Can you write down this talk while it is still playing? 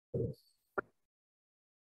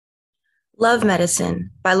Love Medicine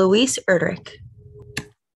by Louise Erdrich.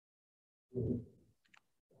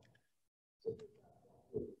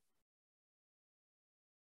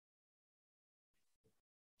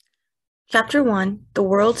 Chapter 1, The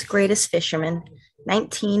World's Greatest Fisherman,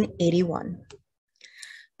 1981.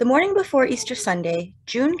 The morning before Easter Sunday,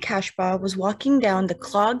 June Cashbaugh was walking down the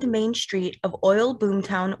clogged main street of oil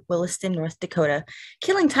boomtown Williston, North Dakota,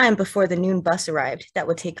 killing time before the noon bus arrived that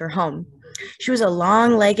would take her home. She was a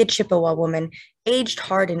long-legged Chippewa woman, aged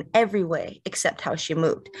hard in every way except how she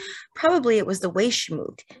moved. Probably it was the way she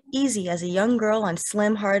moved, easy as a young girl on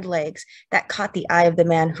slim, hard legs, that caught the eye of the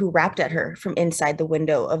man who rapped at her from inside the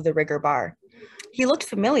window of the Rigger bar. He looked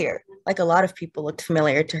familiar, like a lot of people looked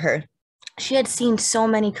familiar to her. She had seen so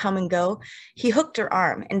many come and go. He hooked her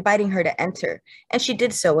arm, inviting her to enter, and she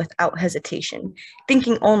did so without hesitation,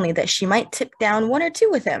 thinking only that she might tip down one or two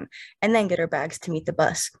with him and then get her bags to meet the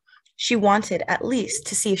bus. She wanted, at least,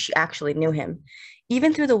 to see if she actually knew him.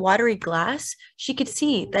 Even through the watery glass, she could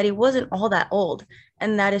see that he wasn't all that old,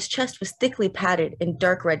 and that his chest was thickly padded in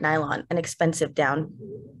dark red nylon, an expensive down.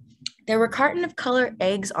 There were carton of color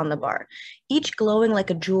eggs on the bar, each glowing like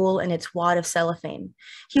a jewel in its wad of cellophane.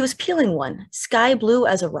 He was peeling one, sky blue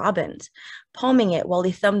as a robin's, palming it while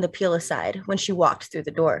he thumbed the peel aside when she walked through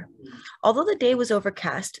the door. Although the day was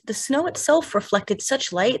overcast, the snow itself reflected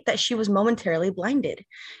such light that she was momentarily blinded.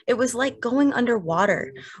 It was like going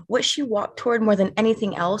underwater. What she walked toward more than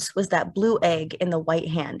anything else was that blue egg in the white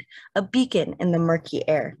hand, a beacon in the murky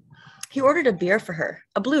air. He ordered a beer for her,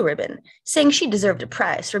 a blue ribbon, saying she deserved a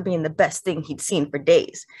prize for being the best thing he'd seen for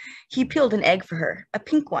days. He peeled an egg for her, a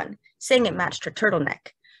pink one, saying it matched her turtleneck.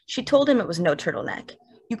 She told him it was no turtleneck.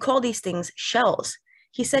 You call these things shells.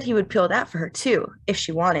 He said he would peel that for her too, if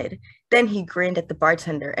she wanted. Then he grinned at the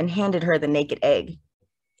bartender and handed her the naked egg.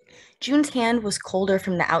 June's hand was colder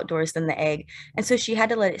from the outdoors than the egg, and so she had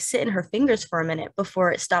to let it sit in her fingers for a minute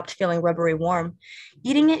before it stopped feeling rubbery warm.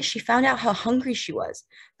 Eating it, she found out how hungry she was.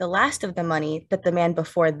 The last of the money that the man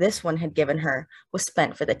before this one had given her was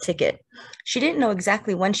spent for the ticket. She didn't know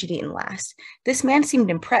exactly when she'd eaten last. This man seemed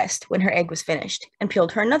impressed when her egg was finished and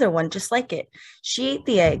peeled her another one just like it. She ate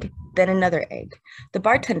the egg, then another egg. The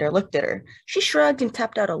bartender looked at her. She shrugged and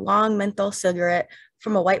tapped out a long menthol cigarette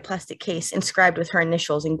from a white plastic case inscribed with her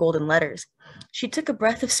initials in golden letters. She took a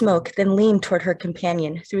breath of smoke, then leaned toward her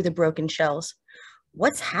companion through the broken shells.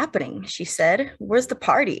 "What's happening?" she said. "Where's the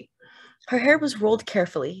party?" Her hair was rolled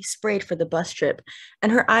carefully, sprayed for the bus trip,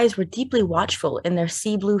 and her eyes were deeply watchful in their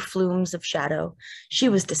sea blue flumes of shadow. She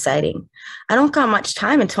was deciding. "I don't got much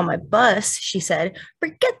time until my bus," she said.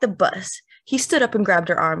 "Forget the bus." He stood up and grabbed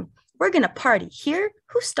her arm. "We're gonna party here?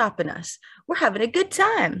 Who's stopping us? We're having a good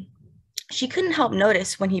time." She couldn't help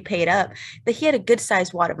notice when he paid up that he had a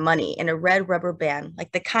good-sized wad of money in a red rubber band,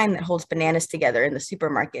 like the kind that holds bananas together in the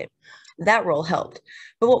supermarket. That roll helped.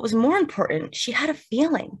 But what was more important, she had a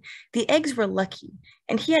feeling. The eggs were lucky,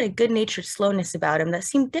 and he had a good-natured slowness about him that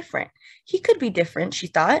seemed different. He could be different, she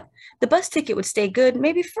thought. The bus ticket would stay good,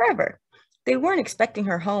 maybe forever. They weren't expecting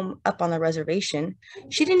her home up on the reservation.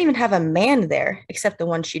 She didn't even have a man there, except the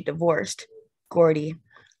one she'd divorced, Gordy.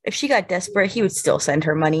 If she got desperate, he would still send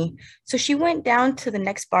her money. So she went down to the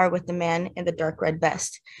next bar with the man in the dark red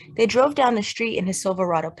vest. They drove down the street in his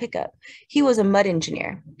Silverado pickup. He was a mud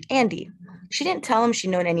engineer, Andy. She didn't tell him she'd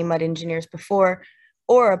known any mud engineers before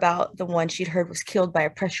or about the one she'd heard was killed by a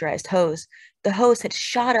pressurized hose. The hose had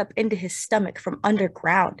shot up into his stomach from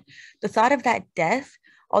underground. The thought of that death,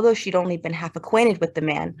 although she'd only been half acquainted with the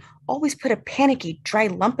man, always put a panicky, dry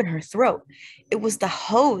lump in her throat. It was the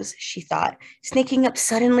hose, she thought, snaking up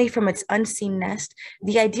suddenly from its unseen nest.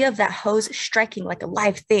 The idea of that hose striking like a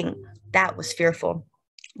live thing, that was fearful.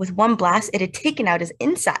 With one blast, it had taken out his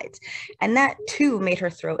insides, and that too made her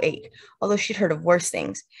throat ache, although she'd heard of worse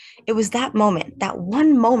things. It was that moment, that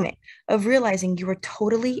one moment of realizing you were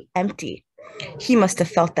totally empty. He must have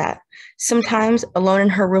felt that. Sometimes, alone in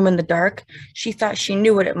her room in the dark, she thought she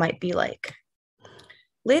knew what it might be like.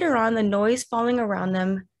 Later on, the noise falling around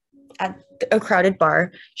them at a crowded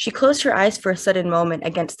bar, she closed her eyes for a sudden moment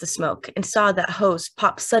against the smoke and saw that hose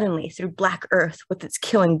pop suddenly through black earth with its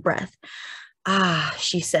killing breath. "Ah,"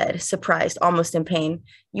 she said, surprised, almost in pain.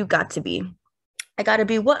 "You got to be." "I gotta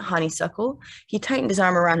be what, honeysuckle?" He tightened his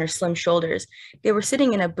arm around her slim shoulders. They were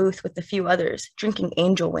sitting in a booth with a few others, drinking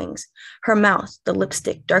angel wings. Her mouth, the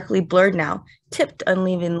lipstick darkly blurred now, tipped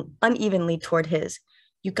unevenly toward his.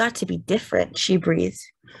 "You got to be different," she breathed.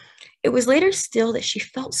 It was later still that she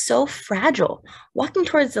felt so fragile. Walking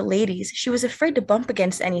towards the ladies, she was afraid to bump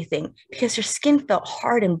against anything because her skin felt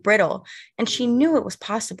hard and brittle, and she knew it was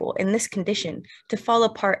possible in this condition to fall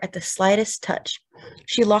apart at the slightest touch.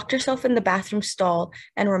 She locked herself in the bathroom stall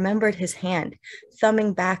and remembered his hand,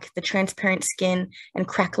 thumbing back the transparent skin and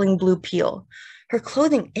crackling blue peel. Her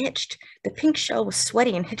clothing itched. The pink shell was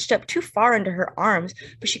sweaty and hitched up too far under her arms,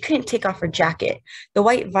 but she couldn't take off her jacket, the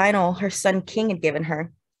white vinyl her son King had given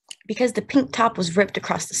her, because the pink top was ripped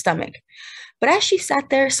across the stomach. But as she sat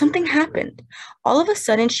there, something happened. All of a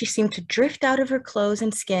sudden, she seemed to drift out of her clothes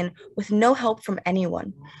and skin with no help from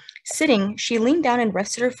anyone. Sitting, she leaned down and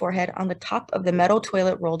rested her forehead on the top of the metal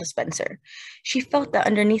toilet roll dispenser. She felt that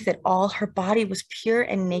underneath it all, her body was pure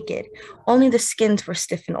and naked. Only the skins were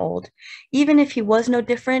stiff and old. Even if he was no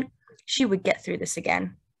different, she would get through this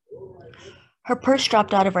again. Her purse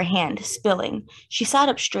dropped out of her hand, spilling. She sat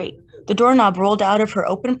up straight. The doorknob rolled out of her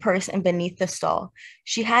open purse and beneath the stall.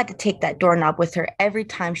 She had to take that doorknob with her every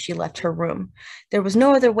time she left her room. There was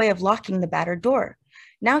no other way of locking the battered door.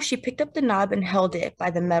 Now she picked up the knob and held it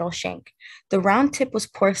by the metal shank. The round tip was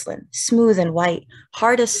porcelain, smooth and white,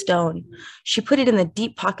 hard as stone. She put it in the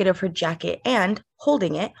deep pocket of her jacket and,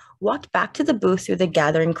 holding it, walked back to the booth through the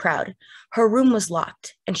gathering crowd. Her room was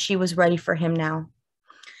locked, and she was ready for him now.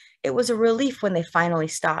 It was a relief when they finally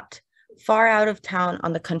stopped, far out of town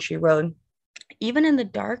on the country road. Even in the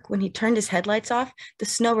dark, when he turned his headlights off, the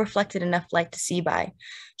snow reflected enough light to see by.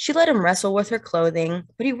 She let him wrestle with her clothing,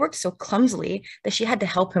 but he worked so clumsily that she had to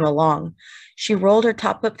help him along. She rolled her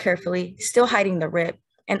top up carefully, still hiding the rip,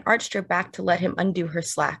 and arched her back to let him undo her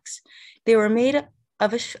slacks. They were made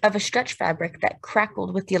of a stretch fabric that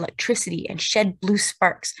crackled with the electricity and shed blue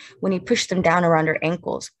sparks when he pushed them down around her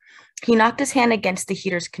ankles. He knocked his hand against the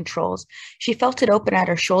heater's controls. She felt it open at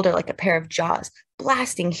her shoulder like a pair of jaws,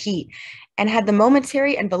 blasting heat, and had the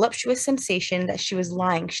momentary and voluptuous sensation that she was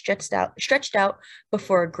lying stretched out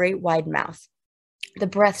before a great wide mouth. The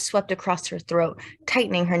breath swept across her throat,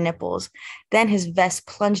 tightening her nipples. Then his vest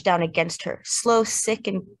plunged down against her, slow, slick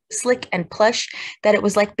and plush, that it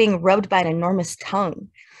was like being rubbed by an enormous tongue.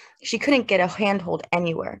 She couldn't get a handhold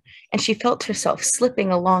anywhere, and she felt herself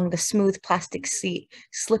slipping along the smooth plastic seat,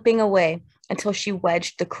 slipping away until she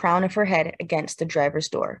wedged the crown of her head against the driver's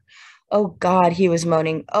door. Oh God, he was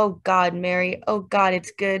moaning. Oh God, Mary. Oh God,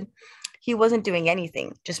 it's good. He wasn't doing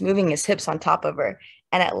anything, just moving his hips on top of her,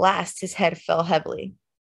 and at last his head fell heavily.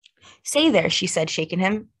 Say there, she said, shaking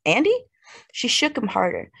him. Andy? She shook him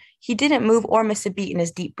harder. He didn't move or miss a beat in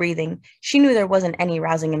his deep breathing. She knew there wasn't any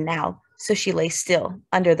rousing him now, so she lay still,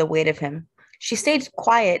 under the weight of him. She stayed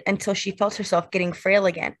quiet until she felt herself getting frail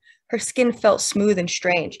again. Her skin felt smooth and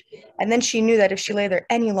strange, and then she knew that if she lay there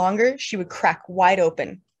any longer, she would crack wide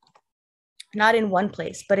open. Not in one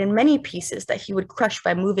place, but in many pieces that he would crush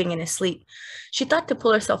by moving in his sleep. She thought to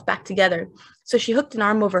pull herself back together, so she hooked an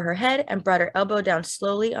arm over her head and brought her elbow down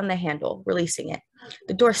slowly on the handle, releasing it.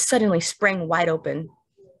 The door suddenly sprang wide open.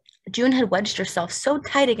 June had wedged herself so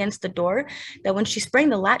tight against the door that when she sprang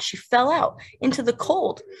the latch, she fell out into the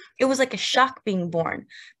cold. It was like a shock being born,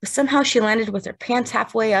 but somehow she landed with her pants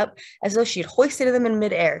halfway up as though she had hoisted them in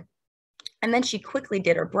midair. And then she quickly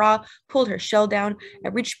did her bra, pulled her shell down,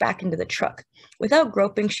 and reached back into the truck. Without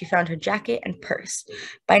groping, she found her jacket and purse.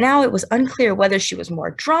 By now, it was unclear whether she was more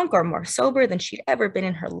drunk or more sober than she'd ever been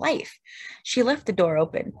in her life. She left the door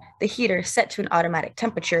open. The heater, set to an automatic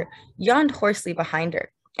temperature, yawned hoarsely behind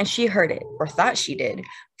her, and she heard it, or thought she did,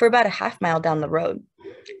 for about a half-mile down the road.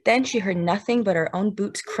 Then she heard nothing but her own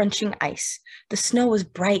boots crunching ice. The snow was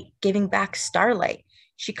bright, giving back starlight.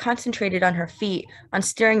 She concentrated on her feet, on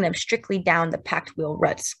steering them strictly down the packed wheel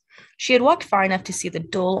ruts. She had walked far enough to see the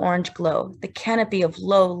dull orange glow, the canopy of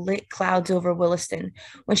low, lit clouds over Williston,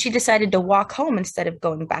 when she decided to walk home instead of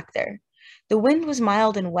going back there. The wind was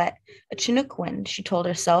mild and wet, a Chinook wind, she told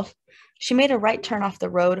herself. She made a right turn off the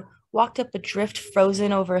road, walked up a drift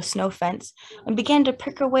frozen over a snow fence, and began to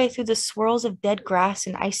pick her way through the swirls of dead grass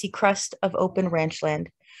and icy crust of open ranch land.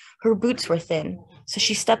 Her boots were thin, so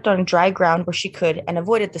she stepped on dry ground where she could and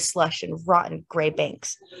avoided the slush and rotten gray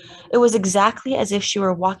banks. It was exactly as if she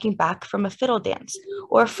were walking back from a fiddle dance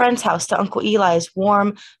or a friend's house to Uncle Eli's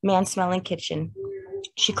warm, man-smelling kitchen.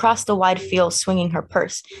 She crossed the wide field swinging her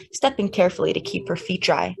purse, stepping carefully to keep her feet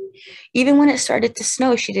dry. Even when it started to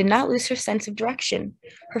snow, she did not lose her sense of direction.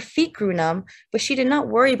 Her feet grew numb, but she did not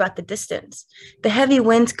worry about the distance. The heavy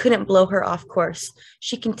winds couldn't blow her off course.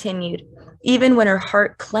 She continued. Even when her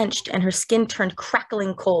heart clenched and her skin turned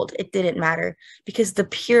crackling cold, it didn't matter, because the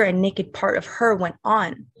pure and naked part of her went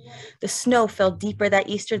on. The snow fell deeper that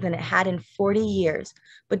Easter than it had in 40 years,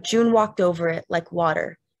 but June walked over it like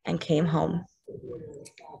water and came home.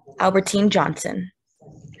 Albertine Johnson.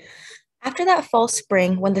 After that fall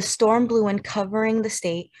spring, when the storm blew in covering the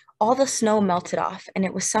state, all the snow melted off and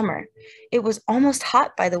it was summer. It was almost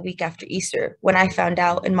hot by the week after Easter when I found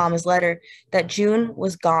out in Mama's letter that June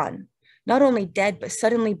was gone. Not only dead, but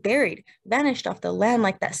suddenly buried, vanished off the land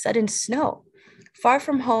like that sudden snow. Far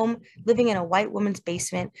from home, living in a white woman's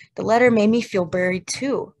basement, the letter made me feel buried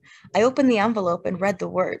too. I opened the envelope and read the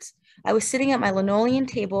words. I was sitting at my linoleum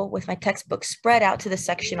table with my textbook spread out to the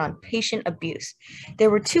section on patient abuse. There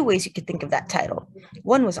were two ways you could think of that title.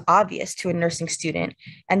 One was obvious to a nursing student,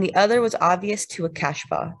 and the other was obvious to a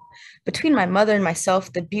cashpa. Between my mother and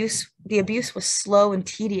myself, the abuse was slow and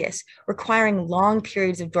tedious, requiring long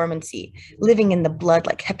periods of dormancy, living in the blood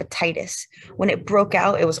like hepatitis. When it broke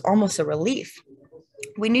out, it was almost a relief.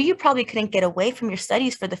 We knew you probably couldn't get away from your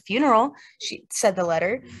studies for the funeral, she said the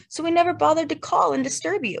letter, so we never bothered to call and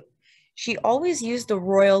disturb you. She always used the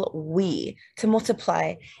royal we to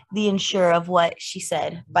multiply the ensure of what she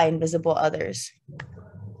said by invisible others.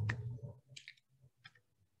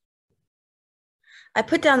 I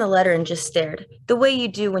put down the letter and just stared, the way you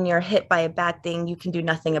do when you're hit by a bad thing you can do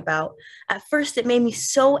nothing about. At first, it made me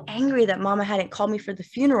so angry that Mama hadn't called me for the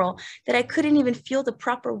funeral that I couldn't even feel the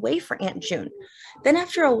proper way for Aunt June. Then,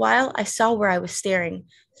 after a while, I saw where I was staring,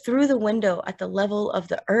 through the window at the level of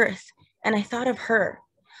the earth, and I thought of her.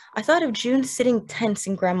 I thought of June sitting tense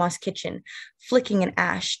in Grandma's kitchen, flicking an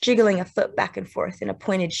ash, jiggling a foot back and forth in a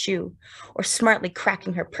pointed shoe, or smartly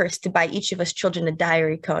cracking her purse to buy each of us children a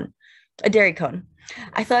dairy cone.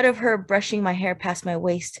 I thought of her brushing my hair past my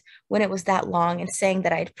waist when it was that long and saying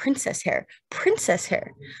that I had princess hair. Princess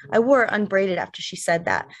hair. I wore it unbraided after she said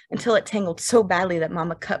that until it tangled so badly that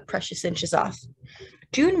Mama cut precious inches off.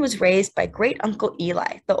 June was raised by great Uncle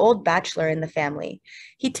Eli, the old bachelor in the family.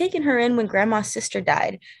 He'd taken her in when Grandma's sister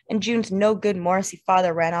died, and June's no-good Morrissey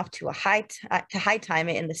father ran off to high time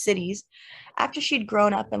it in the cities. After she'd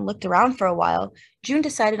grown up and looked around for a while, June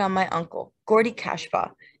decided on my uncle, Gordy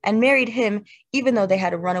Cashbaugh, and married him even though they had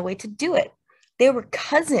to run away to do it. They were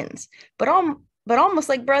cousins, but almost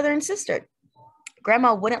like brother and sister.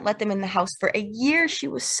 Grandma wouldn't let them in the house for a year. She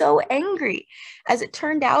was so angry. As it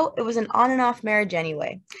turned out, it was an on and off marriage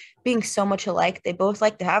anyway. Being so much alike, they both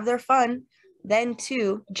liked to have their fun. Then,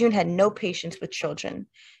 too, June had no patience with children.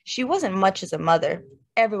 She wasn't much as a mother.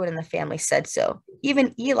 Everyone in the family said so.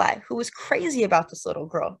 Even Eli, who was crazy about this little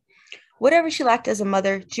girl. Whatever she lacked as a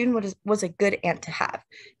mother, June was a good aunt to have,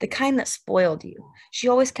 the kind that spoiled you. She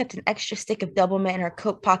always kept an extra stick of double mint in her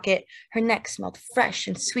coat pocket. Her neck smelled fresh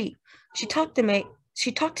and sweet. She talked to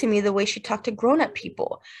me the way she talked to grown-up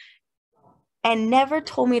people and never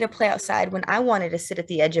told me to play outside when I wanted to sit at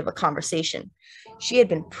the edge of a conversation. She had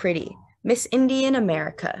been pretty. Miss Indian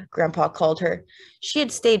America, Grandpa called her. She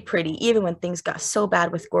had stayed pretty even when things got so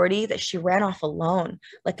bad with Gordy that she ran off alone,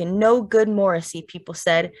 like a no-good Morrissey, people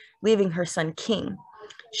said, leaving her son king.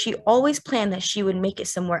 She always planned that she would make it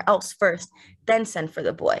somewhere else first, then send for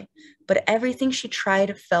the boy. But everything she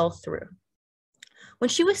tried fell through. When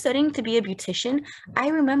she was studying to be a beautician, I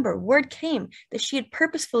remember word came that she had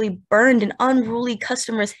purposefully burned an unruly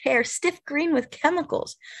customer's hair stiff green with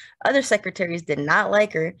chemicals. Other secretaries did not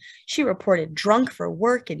like her. She reported drunk for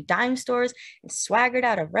work in dime stores and swaggered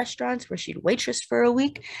out of restaurants where she'd waitressed for a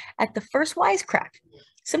week at the first wisecrack.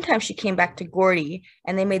 Sometimes she came back to Gordy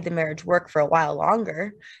and they made the marriage work for a while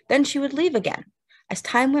longer. Then she would leave again. As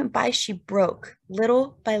time went by, she broke,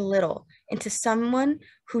 little by little, into someone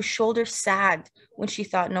whose shoulders sagged when she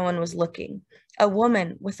thought no one was looking. A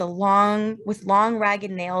woman with long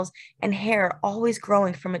ragged nails and hair always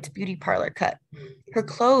growing from its beauty parlor cut. Her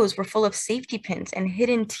clothes were full of safety pins and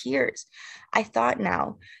hidden tears. I thought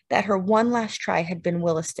now that her one last try had been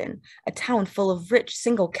Williston, a town full of rich,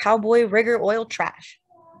 single cowboy rigger oil trash.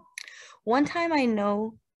 One type I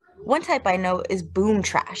know is boom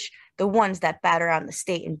trash, the ones that bat around the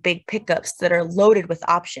state in big pickups that are loaded with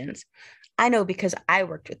options. I know because I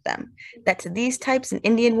worked with them, that to these types an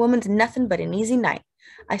Indian woman's nothing but an easy night.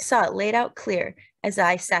 I saw it laid out clear as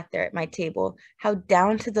I sat there at my table, how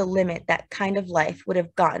down to the limit that kind of life would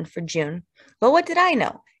have gotten for June. But what did I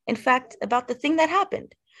know, in fact, about the thing that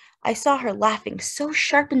happened? I saw her laughing, so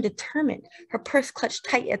sharp and determined, her purse clutched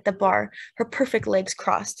tight at the bar, her perfect legs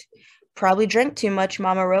crossed. Probably drank too much,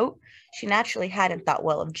 Mama wrote. She naturally hadn't thought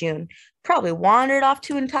well of June. Probably wandered off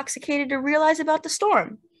too intoxicated to realize about the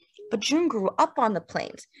storm. But June grew up on the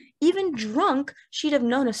plains. Even drunk, she'd have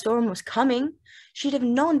known a storm was coming. She'd have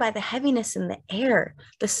known by the heaviness in the air,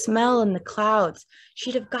 the smell in the clouds.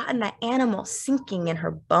 She'd have gotten that animal sinking in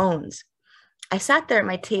her bones. I sat there at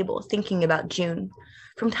my table thinking about June.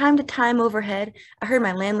 From time to time overhead, I heard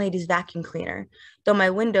my landlady's vacuum cleaner, though my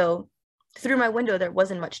window Through my window, there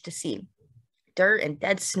wasn't much to see. Dirt and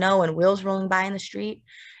dead snow and wheels rolling by in the street.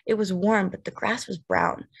 It was warm, but the grass was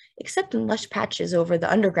brown, except in lush patches over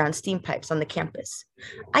the underground steam pipes on the campus.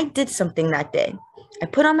 I did something that day. I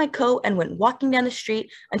put on my coat and went walking down the street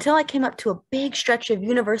until I came up to a big stretch of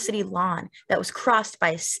university lawn that was crossed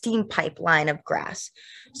by a steam pipe line of grass,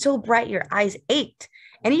 so bright your eyes ached,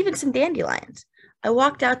 and even some dandelions. I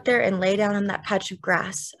walked out there and lay down on that patch of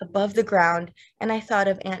grass above the ground, and I thought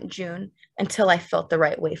of Aunt June until I felt the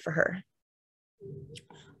right way for her.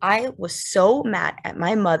 I was so mad at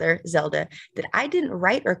my mother, Zelda, that I didn't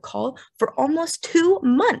write or call for almost 2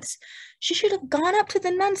 months. She should have gone up to the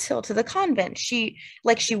nuns' hill to the convent she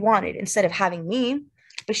wanted instead of having me.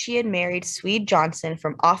 But she had married Swede Johnson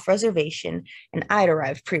from off reservation, and I'd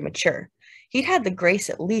arrived premature. He'd had the grace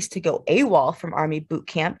at least to go AWOL from Army boot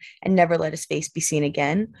camp and never let his face be seen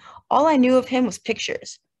again. All I knew of him was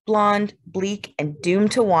pictures, blonde, bleak, and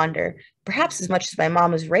doomed to wander, perhaps as much as my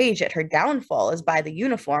mama's rage at her downfall as by the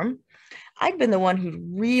uniform. I'd been the one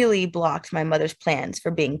who'd really blocked my mother's plans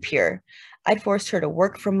for being pure. I'd forced her to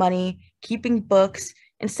work for money, keeping books,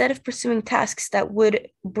 instead of pursuing tasks that would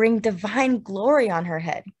bring divine glory on her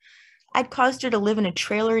head. I'd caused her to live in a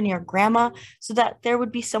trailer near grandma so that there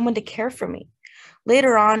would be someone to care for me.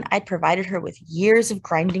 Later on, I'd provided her with years of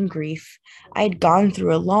grinding grief. I had gone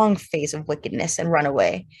through a long phase of wickedness and run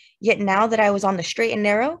away. Yet now that I was on the straight and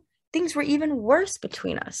narrow, things were even worse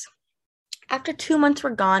between us. After 2 months were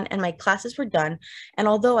gone and my classes were done, and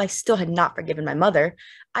although I still had not forgiven my mother,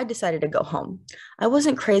 I decided to go home. I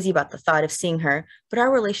wasn't crazy about the thought of seeing her, but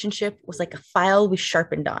our relationship was like a file we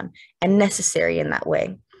sharpened on, and necessary in that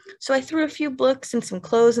way. So I threw a few books and some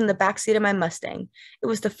clothes in the backseat of my Mustang. It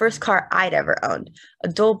was the first car I'd ever owned, a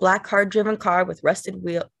dull black hard-driven car with rusted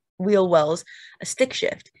wheel wells, a stick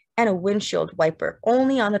shift, and a windshield wiper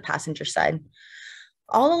only on the passenger side.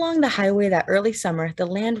 All along the highway that early summer, the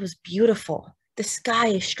land was beautiful. The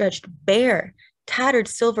sky stretched bare. Tattered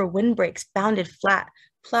silver windbreaks bounded flat,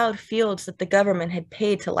 plowed fields that the government had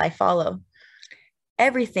paid to lie fallow.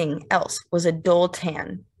 Everything else was a dull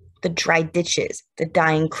tan. The dry ditches, the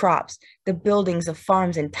dying crops, the buildings of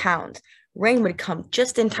farms and towns. Rain would come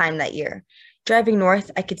just in time that year. Driving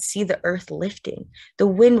north, I could see the earth lifting. The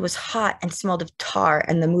wind was hot and smelled of tar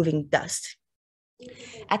and the moving dust.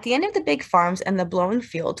 At the end of the big farms and the blowing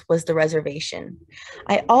fields was the reservation.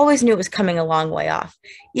 I always knew it was coming a long way off.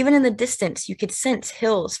 Even in the distance, you could sense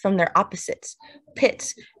hills from their opposites,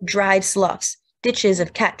 pits, dried sloughs, ditches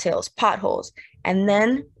of cattails, potholes, and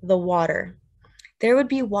then the water. There would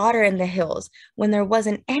be water in the hills when there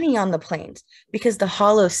wasn't any on the plains because the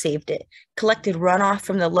hollows saved it, collected runoff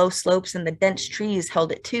from the low slopes, and the dense trees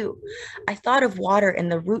held it too. I thought of water in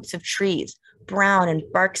the roots of trees, brown and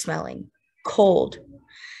bark smelling, cold.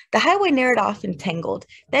 The highway narrowed off and tangled,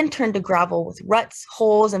 then turned to gravel with ruts,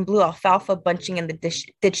 holes, and blue alfalfa bunching in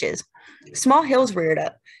the ditches. Small hills reared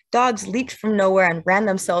up. Dogs leaped from nowhere and ran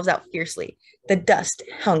themselves out fiercely. The dust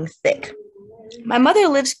hung thick. My mother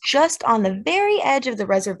lives just on the very edge of the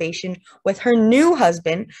reservation with her new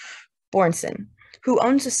husband, Bornson, who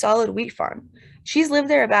owns a solid wheat farm. She's lived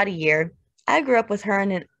there about a year. I grew up with her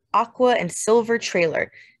in an aqua and silver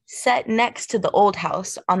trailer set next to the old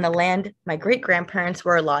house on the land my great-grandparents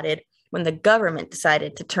were allotted when the government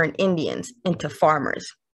decided to turn Indians into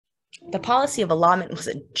farmers. The policy of allotment was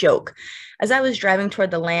a joke. As I was driving toward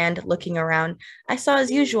the land, looking around, I saw as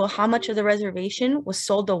usual how much of the reservation was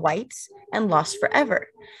sold to whites and lost forever.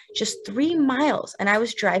 Just 3 miles, and I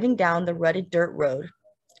was driving down the rutted dirt road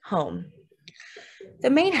home. The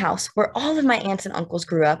main house, where all of my aunts and uncles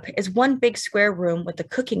grew up, is one big square room with a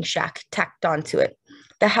cooking shack tacked onto it.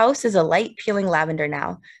 The house is a light peeling lavender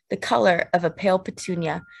now, the color of a pale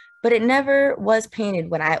petunia, but it never was painted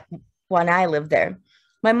when I lived there.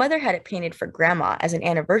 My mother had it painted for Grandma as an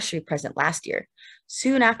anniversary present last year.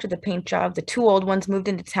 Soon after the paint job, the 2 old ones moved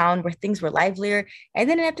into town where things were livelier and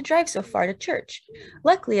they didn't have to drive so far to church.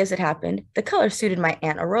 Luckily, as it happened, the color suited my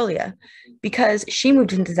Aunt Aurelia because she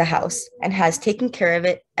moved into the house and has taken care of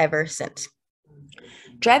it ever since.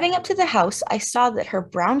 Driving up to the house, I saw that her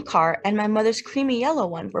brown car and my mother's creamy yellow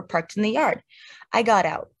one were parked in the yard. I got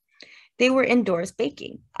out. They were indoors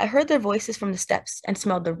baking. I heard their voices from the steps and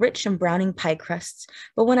smelled the rich and browning pie crusts.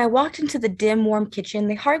 But when I walked into the dim, warm kitchen,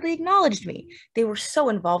 they hardly acknowledged me. They were so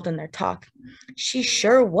involved in their talk. She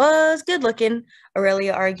sure was good looking,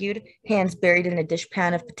 Aurelia argued, hands buried in a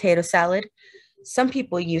dishpan of potato salad. Some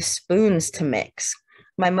people use spoons to mix.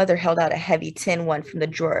 My mother held out a heavy tin one from the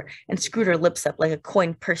drawer and screwed her lips up like a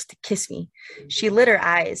coin purse to kiss me. She lit her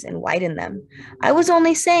eyes and widened them. I was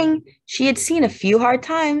only saying she had seen a few hard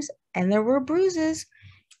times, and there were bruises.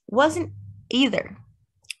 Wasn't either.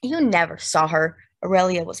 You never saw her.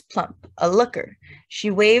 Aurelia was plump, a looker.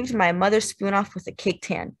 She waved my mother's spoon off with a caked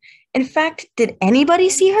hand. In fact, did anybody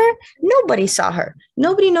see her? Nobody saw her.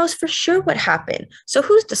 Nobody knows for sure what happened. So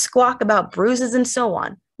who's to squawk about bruises and so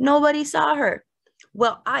on? Nobody saw her.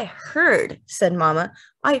 Well, I heard, said Mama.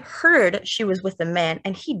 I heard she was with a man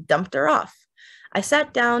and he dumped her off. I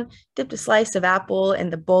sat down, dipped a slice of apple in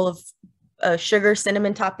the bowl of sugar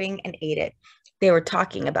cinnamon topping, and ate it. They were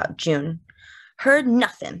talking about June. Heard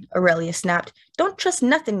nothing, Aurelia snapped. Don't trust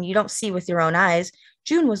nothing you don't see with your own eyes.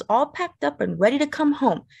 June was all packed up and ready to come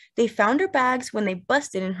home. They found her bags when they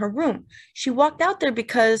busted in her room. She walked out there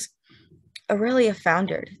because Aurelia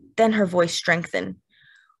foundered. Then her voice strengthened.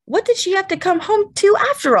 What did she have to come home to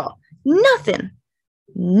after all? Nothing.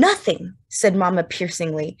 Nothing, said Mama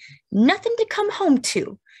piercingly. Nothing to come home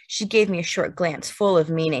to. She gave me a short glance full of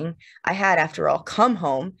meaning. I had, after all, come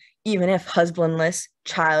home, even if husbandless,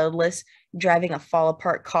 childless, driving a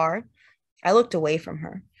fall-apart car. I looked away from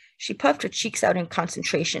her. She puffed her cheeks out in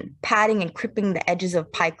concentration, patting and crimping the edges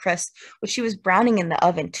of pie crust, which she was browning in the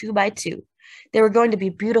oven 2 by 2. They were going to be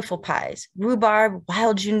beautiful pies, rhubarb,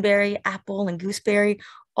 wild Juneberry, apple, and gooseberry,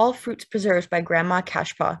 all fruits preserved by Grandma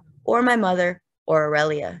Cashpaw, or my mother, or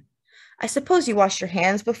Aurelia. I suppose you washed your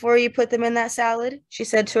hands before you put them in that salad, she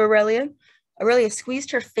said to Aurelia. Aurelia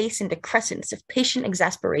squeezed her face into crescents of patient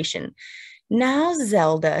exasperation. Now,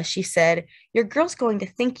 Zelda, she said, your girl's going to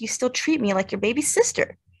think you still treat me like your baby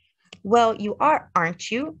sister. Well, you are,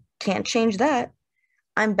 aren't you? Can't change that.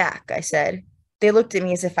 I'm back, I said. They looked at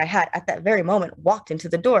me as if I had, at that very moment, walked into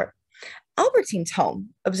the door. Albertine's home,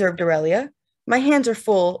 observed Aurelia. My hands are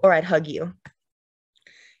full, or I'd hug you.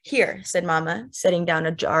 Here, said Mama, setting down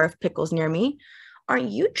a jar of pickles near me. Aren't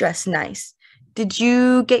you dressed nice? Did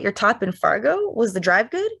you get your top in Fargo? Was the drive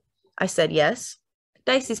good? I said yes.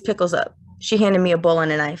 Dice these pickles up. She handed me a bowl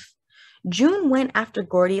and a knife. June went after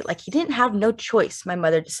Gordy like he didn't have no choice, my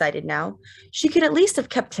mother decided now. She could at least have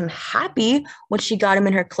kept him happy when she got him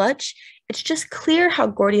in her clutch. It's just clear how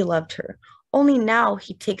Gordy loved her. Only now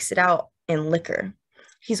he takes it out in liquor.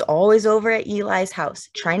 He's always over at Eli's house,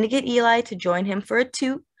 trying to get Eli to join him for a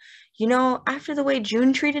toot. You know, after the way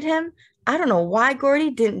June treated him, I don't know why Gordy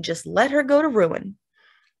didn't just let her go to ruin.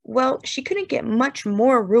 Well, she couldn't get much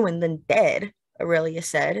more ruined than dead, Aurelia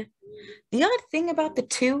said. The odd thing about the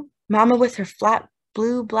two, Mama with her flat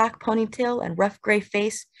blue-black ponytail and rough gray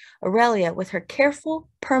face, Aurelia with her careful,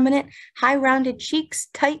 permanent, high-rounded cheeks,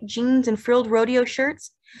 tight jeans, and frilled rodeo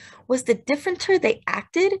shirts, was the differenter they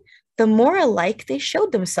acted, the more alike they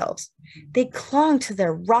showed themselves. They clung to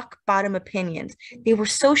their rock-bottom opinions. They were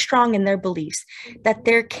so strong in their beliefs that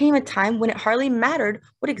there came a time when it hardly mattered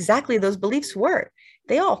what exactly those beliefs were.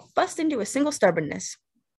 They all fussed into a single stubbornness.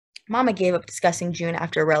 Mama gave up discussing June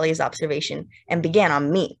after Aurelia's observation and began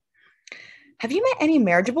on me. Have you met any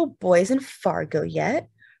marriageable boys in Fargo yet?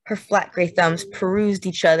 Her flat gray thumbs perused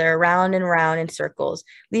each other round and round in circles,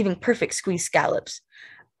 leaving perfect squeezed scallops.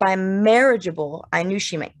 By marriageable, I knew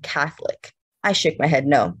she meant Catholic. I shook my head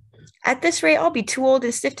no. At this rate, I'll be too old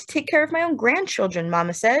and stiff to take care of my own grandchildren,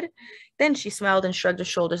 Mama said. Then she smiled and shrugged her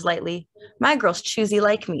shoulders lightly. My girl's choosy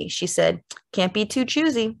like me, she said. Can't be too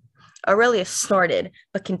choosy. Aurelia snorted,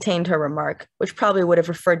 but contained her remark, which probably would have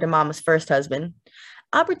referred to Mama's first husband.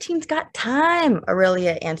 Albertine's got time,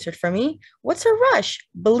 Aurelia answered for me. What's her rush?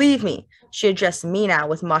 Believe me, she addressed me now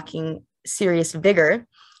with mocking serious vigor.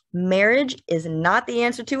 Marriage is not the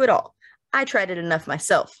answer to it all. I tried it enough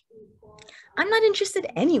myself. I'm not interested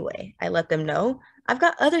anyway, I let them know. I've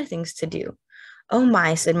got other things to do. Oh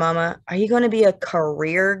my, said Mama, are you going to be a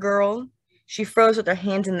career girl? She froze with her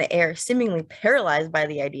hands in the air, seemingly paralyzed by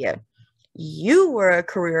the idea. You were a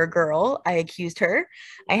career girl, I accused her.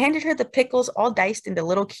 I handed her the pickles all diced into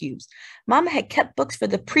little cubes. Mama had kept books for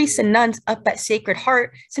the priests and nuns up at Sacred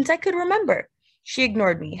Heart since I could remember. She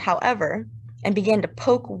ignored me, however, and began to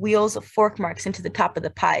poke wheels of fork marks into the top of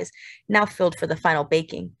the pies, now filled for the final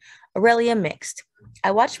baking. Aurelia mixed.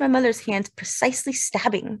 I watched my mother's hands precisely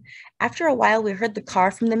stabbing. After a while, we heard the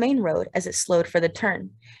car from the main road as it slowed for the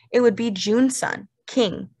turn. It would be June's son,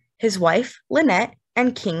 King, his wife, Lynette,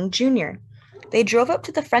 and King Jr. They drove up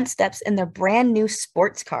to the front steps in their brand new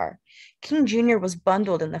sports car. King Jr. was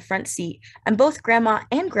bundled in the front seat, and both Grandma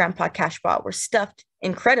and Grandpa Cashpaw were stuffed,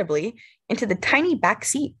 incredibly, into the tiny back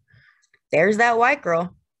seat. There's that white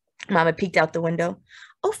girl. Mama peeked out the window.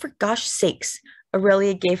 Oh, for gosh sakes.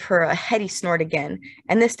 Aurelia gave her a heady snort again,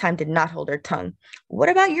 and this time did not hold her tongue. What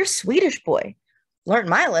about your Swedish boy? Learned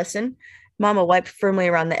my lesson. Mama wiped firmly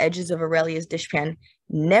around the edges of Aurelia's dishpan.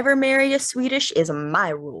 Never marry a Swedish is my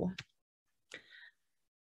rule.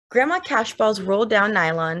 Grandma Cashpaw's rolled down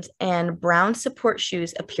nylons and brown support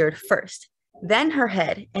shoes appeared first. Then her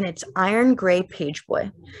head and its iron gray page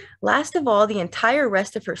boy. Last of all, the entire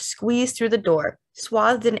rest of her squeezed through the door,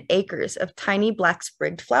 swathed in acres of tiny black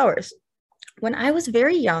sprigged flowers. When I was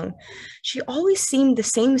very young, she always seemed the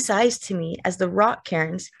same size to me as the rock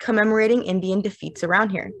cairns commemorating Indian defeats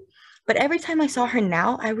around here. But every time I saw her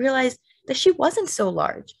now, I realized that she wasn't so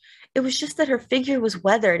large. It was just that her figure was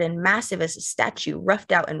weathered and massive as a statue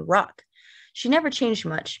roughed out in rock. She never changed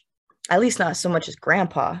much, at least not so much as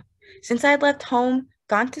Grandpa. Since I had left home,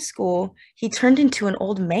 gone to school, he turned into an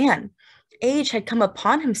old man. Age had come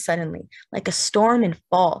upon him suddenly, like a storm in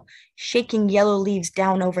fall, shaking yellow leaves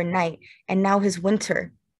down overnight, and now his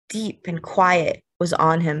winter, deep and quiet, was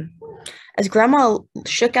on him. As Grandma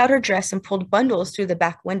shook out her dress and pulled bundles through the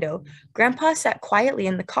back window, Grandpa sat quietly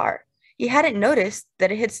in the car. He hadn't noticed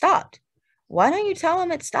that it had stopped. "Why don't you tell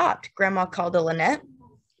him it stopped?" Grandma called to Lynette.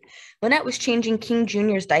 Lynette was changing King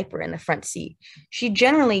Jr.'s diaper in the front seat. She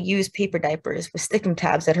generally used paper diapers with stickum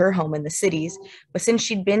tabs at her home in the cities, but since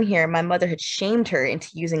she'd been here, my mother had shamed her into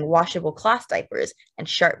using washable cloth diapers and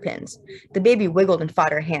sharp pins. The baby wiggled and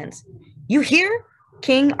fought her hands. "You here?"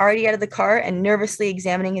 King, already out of the car and nervously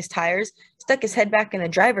examining his tires, stuck his head back in the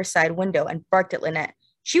driver's side window and barked at Lynette.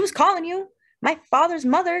 "She was calling you. My father's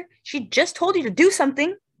mother. She just told you to do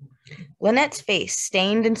something." Lynette's face,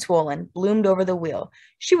 stained and swollen, bloomed over the wheel.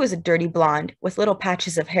 She was a dirty blonde, with little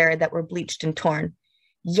patches of hair that were bleached and torn.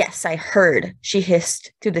 "Yes, I heard," she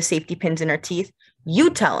hissed through the safety pins in her teeth.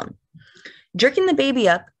 "You tell him." Jerking the baby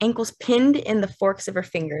up, ankles pinned in the forks of her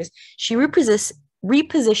fingers, she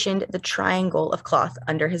repositioned the triangle of cloth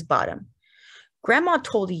under his bottom. "Grandma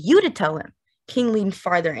told you to tell him." King leaned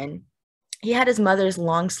farther in. He had his mother's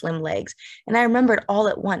long, slim legs, and I remembered all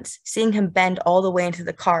at once, seeing him bend all the way into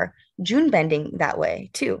the car, June bending that way,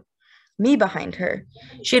 too. Me behind her.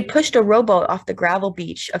 She had pushed a rowboat off the gravel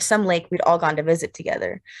beach of some lake we'd all gone to visit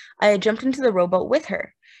together. I had jumped into the rowboat with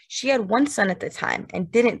her. She had one son at the time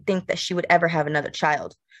and didn't think that she would ever have another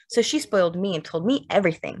child. So she spoiled me and told me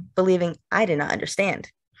everything, believing I did not understand.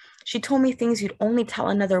 She told me things you'd only tell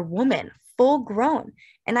another woman, full grown,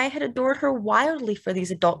 and I had adored her wildly for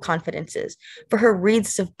these adult confidences, for her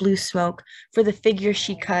wreaths of blue smoke, for the figure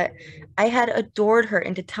she cut. I had adored her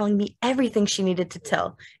into telling me everything she needed to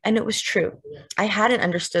tell, and it was true. I hadn't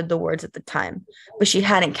understood the words at the time, but she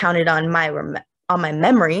hadn't counted on my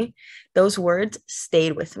memory. Those words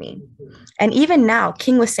stayed with me. And even now,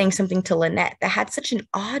 King was saying something to Lynette that had such an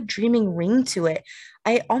odd, dreaming ring to it.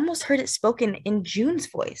 I almost heard it spoken in June's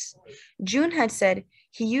voice. June had said,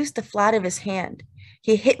 "He used the flat of his hand.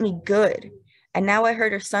 He hit me good." And now I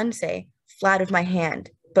heard her son say, "Flat of my hand,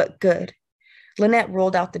 but good." Lynette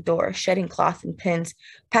rolled out the door, shedding cloth and pins,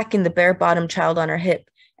 packing the bare-bottomed child on her hip,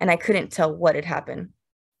 and I couldn't tell what had happened.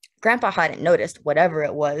 Grandpa hadn't noticed, whatever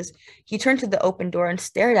it was. He turned to the open door and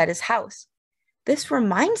stared at his house. "This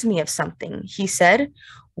reminds me of something," he said.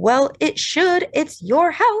 "Well, it should. It's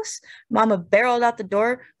your house." Mama barreled out the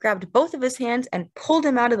door, grabbed both of his hands, and pulled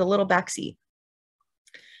him out of the little back seat.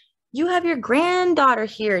 "You have your granddaughter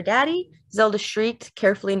here, Daddy," Zelda shrieked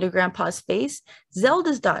carefully into Grandpa's face.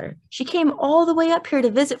 "Zelda's daughter. She came all the way up here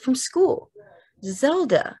to visit from school."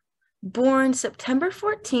 Zelda, born September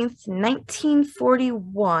 14th,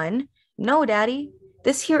 1941. "No, Daddy.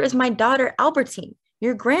 This here is my daughter, Albertine,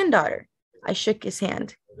 your granddaughter." I shook his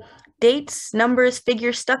hand. Dates, numbers,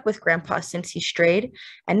 figures stuck with Grandpa since he strayed,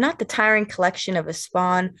 and not the tiring collection of a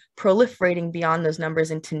spawn proliferating beyond those numbers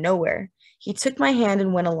into nowhere. He took my hand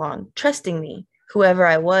and went along, trusting me, whoever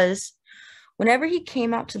I was. Whenever he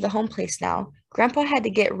came out to the home place now, Grandpa had to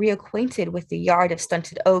get reacquainted with the yard of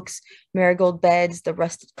stunted oaks, marigold beds, the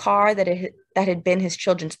rusted car that had been his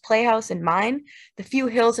children's playhouse and mine, the few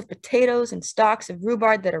hills of potatoes and stalks of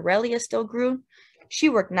rhubarb that Aurelia still grew. She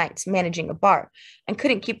worked nights managing a bar and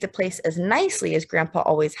couldn't keep the place as nicely as Grandpa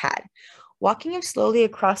always had. Walking him slowly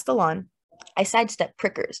across the lawn, I sidestepped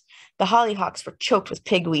prickers. The hollyhocks were choked with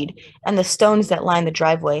pigweed, and the stones that lined the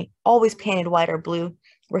driveway, always painted white or blue,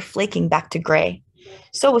 were flaking back to gray.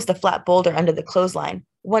 So was the flat boulder under the clothesline,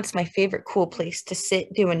 once my favorite cool place to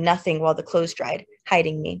sit doing nothing while the clothes dried,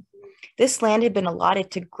 hiding me. This land had been allotted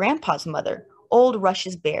to Grandpa's mother, old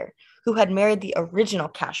Rush's bear, who had married the original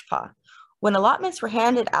Cashpaw. When allotments were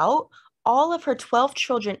handed out, all of her 12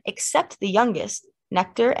 children, except the youngest,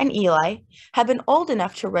 Nectar and Eli, had been old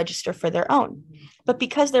enough to register for their own. But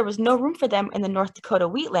because there was no room for them in the North Dakota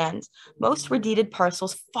wheatlands, most were deeded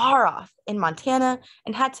parcels far off in Montana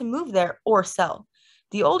and had to move there or sell.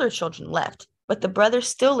 The older children left, but the brothers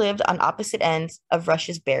still lived on opposite ends of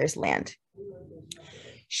Rush's bear's land.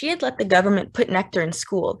 She had let the government put Nectar in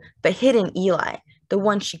school, but hidden Eli, the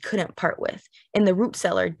one she couldn't part with, in the root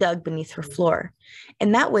cellar dug beneath her floor.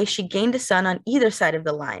 In that way, she gained a son on either side of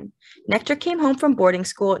the line. Nectar came home from boarding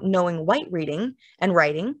school knowing white reading and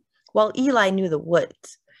writing, while Eli knew the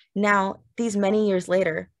woods. Now, these many years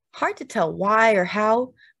later, hard to tell why or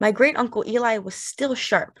how, my great uncle Eli was still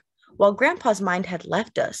sharp, while Grandpa's mind had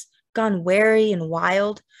left us, gone wary and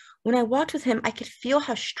wild. When I walked with him, I could feel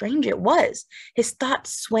how strange it was. His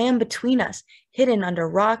thoughts swam between us, hidden under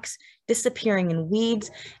rocks, disappearing in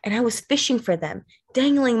weeds, and I was fishing for them,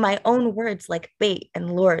 dangling my own words like bait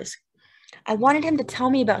and lures. I wanted him to tell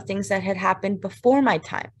me about things that had happened before my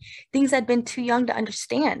time, things I'd been too young to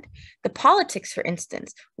understand. The politics, for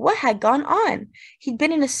instance. What had gone on? He'd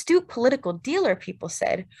been an astute political dealer, people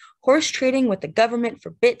said, horse trading with the government for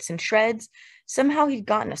bits and shreds. Somehow he'd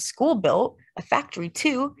gotten a school built, a factory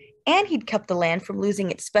too, and he'd kept the land from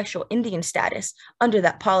losing its special Indian status under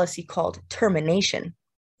that policy called termination.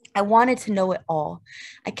 I wanted to know it all.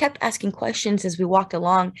 I kept asking questions as we walked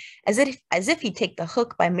along, as if he'd take the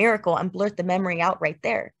hook by miracle and blurt the memory out right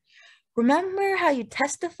there. Remember how you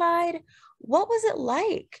testified? What was it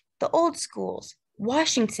like? The old schools,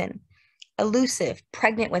 Washington, elusive,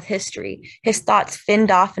 pregnant with history. His thoughts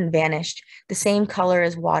finned off and vanished, the same color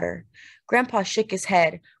as water. Grandpa shook his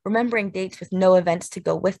head, remembering dates with no events to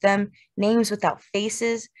go with them, names without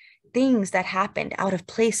faces, things that happened out of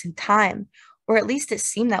place and time. Or at least it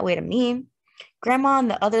seemed that way to me. Grandma and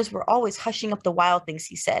the others were always hushing up the wild things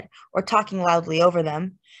he said, or talking loudly over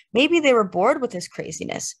them. Maybe they were bored with his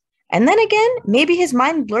craziness. And then again, maybe his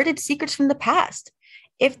mind blurted secrets from the past.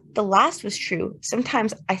 If the last was true,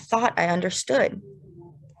 sometimes I thought I understood.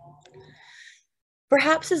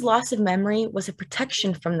 Perhaps his loss of memory was a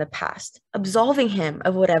protection from the past, absolving him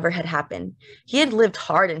of whatever had happened. He had lived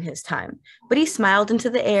hard in his time, but he smiled into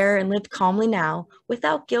the air and lived calmly now,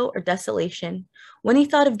 without guilt or desolation. When he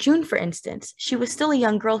thought of June, for instance, she was still a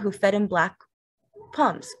young girl who fed him black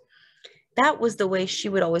plums. That was the way she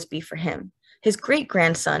would always be for him. His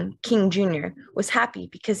great-grandson, King Jr., was happy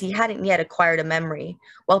because he hadn't yet acquired a memory,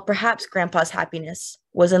 while perhaps Grandpa's happiness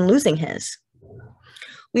was in losing his.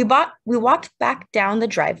 We walked back down the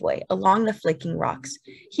driveway, along the flaking rocks.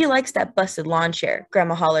 He likes that busted lawn chair,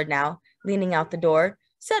 Grandma hollered now, leaning out the door.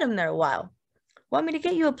 Set him there a while. Want me to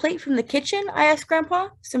get you a plate from the kitchen? I asked Grandpa.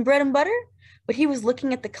 Some bread and butter? But he was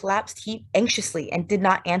looking at the collapsed heap anxiously and did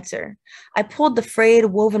not answer. I pulled the frayed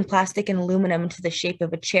woven plastic and aluminum into the shape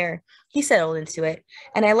of a chair. He settled into it,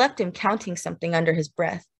 and I left him counting something under his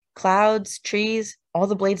breath. Clouds, trees, all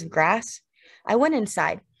the blades of grass. I went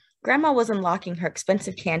inside. Grandma was unlocking her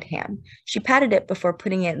expensive canned ham. She patted it before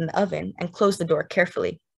putting it in the oven and closed the door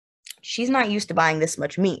carefully. She's not used to buying this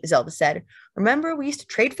much meat, Zelda said. Remember we used to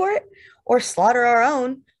trade for it? Or slaughter our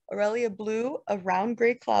own? Aurelia blew a round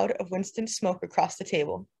gray cloud of Winston smoke across the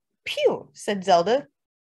table. Pew, said Zelda.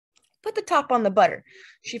 Put the top on the butter.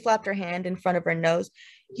 She flapped her hand in front of her nose.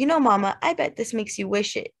 You know, Mama, I bet this makes you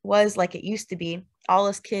wish it was like it used to be, all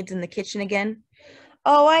us kids in the kitchen again.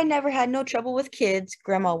 Oh, I never had no trouble with kids.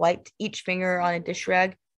 Grandma wiped each finger on a dish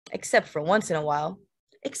rag, except for once in a while.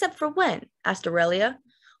 Except for when? Asked Aurelia.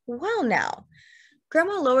 Well, now.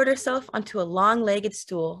 Grandma lowered herself onto a long-legged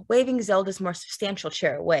stool, waving Zelda's more substantial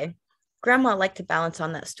chair away. Grandma liked to balance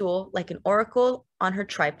on that stool like an oracle on her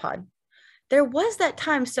tripod. There was that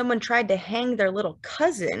time someone tried to hang their little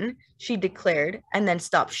cousin, she declared, and then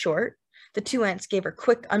stopped short. The two aunts gave her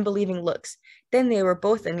quick, unbelieving looks. Then they were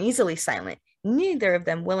both uneasily silent, neither of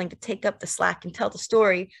them willing to take up the slack and tell the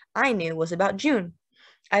story I knew was about June.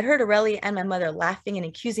 I'd heard Aurelia and my mother laughing and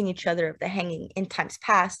accusing each other of the hanging in times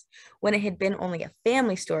past, when it had been only a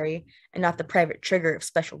family story and not the private trigger of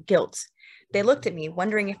special guilt. They looked at me,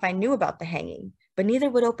 wondering if I knew about the hanging, but neither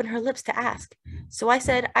would open her lips to ask. So I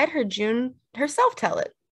said I'd heard June herself tell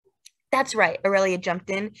it. That's right, Aurelia jumped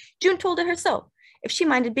in. June told it herself. If she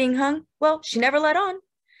minded being hung, well, she never let on.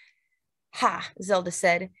 Ha, Zelda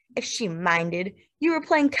said. If she minded. You were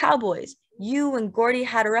playing cowboys. You and Gordy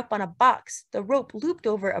had her up on a box, the rope looped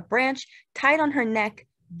over a branch, tied on her neck.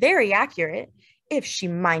 Very accurate. If she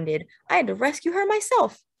minded, I had to rescue her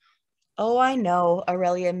myself. Oh, I know,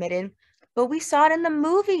 Aurelia admitted. But we saw it in the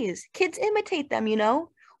movies. Kids imitate them, you know.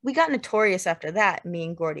 We got notorious after that, me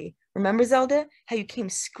and Gordy. Remember, Zelda, how you came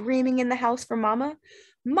screaming in the house for Mama?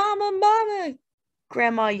 Mama, Mama!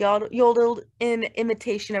 Grandma yodeled in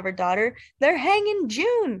imitation of her daughter. They're hanging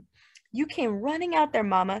June. You came running out there,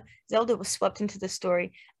 Mama. Zelda was swept into the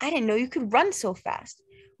story. I didn't know you could run so fast.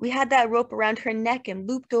 We had that rope around her neck and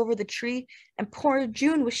looped over the tree, and poor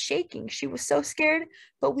June was shaking. She was so scared,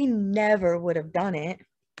 but we never would have done it.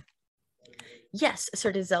 Yes,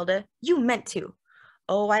 asserted Zelda. You meant to.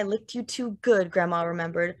 Oh, I licked you too good, Grandma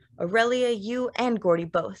remembered. Aurelia, you and Gordy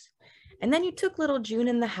both. And then you took little June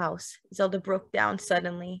in the house. Zelda broke down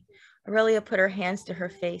suddenly. Aurelia put her hands to her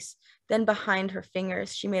face. Then behind her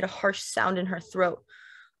fingers, she made a harsh sound in her throat.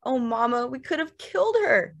 Oh, Mama, we could have killed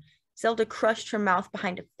her. Zelda crushed her mouth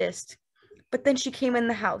behind a fist. But then she came in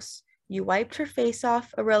the house. You wiped her face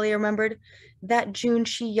off, Aurelia remembered. That June,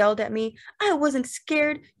 she yelled at me, I wasn't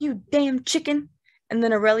scared, you damn chicken. And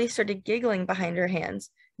then Aurelia started giggling behind her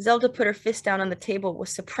hands. Zelda put her fist down on the table with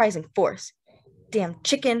surprising force. Damn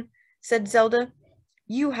chicken, said Zelda.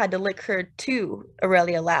 You had to lick her too,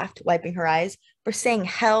 Aurelia laughed, wiping her eyes, for saying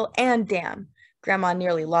hell and damn. Grandma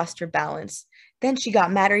nearly lost her balance. Then she got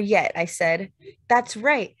madder yet, I said. That's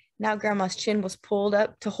right. Now Grandma's chin was pulled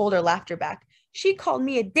up to hold her laughter back. She called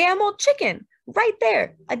me a damn old chicken. Right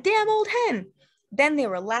there. A damn old hen. Then they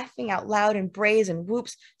were laughing out loud in brays and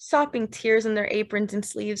whoops, sopping tears in their aprons and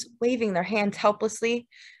sleeves, waving their hands helplessly.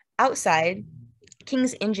 Outside,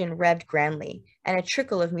 King's engine revved grandly, and a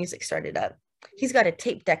trickle of music started up. He's got a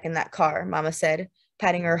tape deck in that car, Mama said,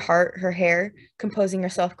 patting her heart, her hair, composing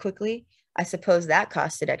herself quickly. I suppose that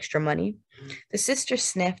costed extra money. The sisters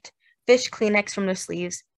sniffed, fished Kleenex from their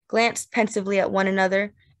sleeves, glanced pensively at one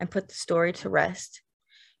another, and put the story to rest.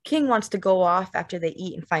 King wants to go off after they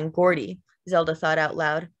eat and find Gordy, Zelda thought out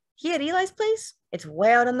loud. He at Eli's place? It's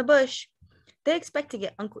way out in the bush. They expect to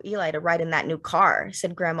get Uncle Eli to ride in that new car,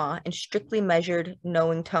 said Grandma in strictly measured,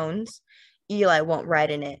 knowing tones. Eli won't ride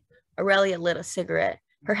in it. Aurelia lit a cigarette.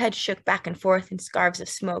 Her head shook back and forth in scarves of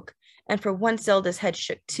smoke, and for once Zelda's head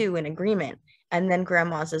shook too in agreement, and then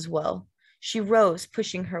Grandma's as well. She rose,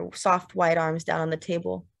 pushing her soft white arms down on the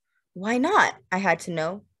table. Why not? I had to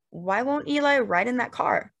know. Why won't Eli ride in that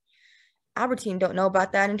car? Albertine don't know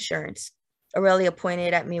about that insurance. Aurelia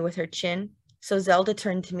pointed at me with her chin, so Zelda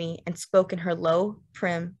turned to me and spoke in her low,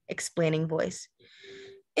 prim, explaining voice.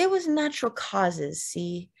 It was natural causes,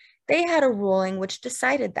 see. They had a ruling which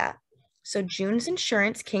decided that. So June's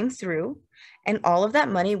insurance came through, and all of that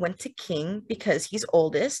money went to King because he's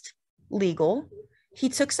oldest, legal. He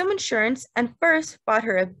took some insurance and first bought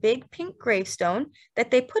her a big pink gravestone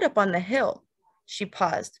that they put up on the hill. She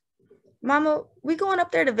paused. Mama, we going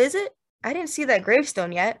up there to visit? I didn't see that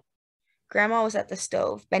gravestone yet. Grandma was at the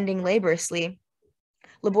stove, bending laboriously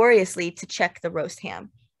to check the roast ham,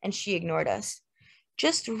 and she ignored us.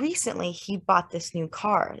 Just recently he bought this new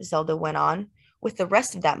car, Zelda went on, with the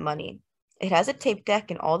rest of that money. It has a tape deck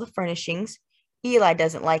and all the furnishings. Eli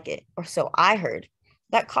doesn't like it, or so I heard.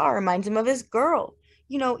 That car reminds him of his girl.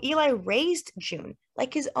 You know, Eli raised June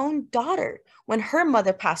like his own daughter when her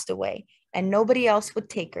mother passed away, and nobody else would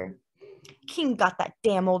take her. King got that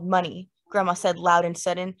damn old money, Grandma said loud and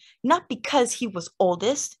sudden, not because he was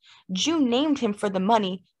oldest. June named him for the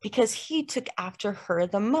money because he took after her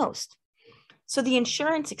the most. So the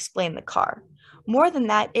insurance explained the car. More than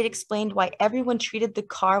that, it explained why everyone treated the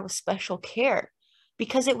car with special care.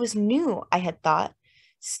 Because it was new, I had thought.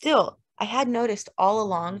 Still, I had noticed all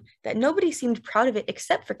along that nobody seemed proud of it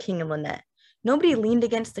except for King and Lynette. Nobody leaned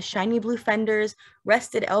against the shiny blue fenders,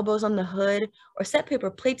 rested elbows on the hood, or set paper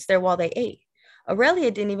plates there while they ate. Aurelia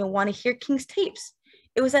didn't even want to hear King's tapes.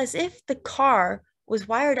 It was as if the car was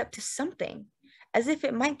wired up to something, as if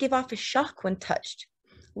it might give off a shock when touched.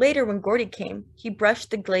 Later, when Gordy came, he brushed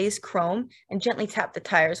the glazed chrome and gently tapped the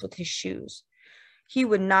tires with his shoes. He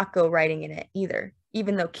would not go riding in it either,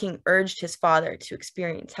 even though King urged his father to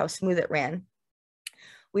experience how smooth it ran.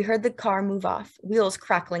 We heard the car move off, wheels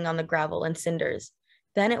crackling on the gravel and cinders.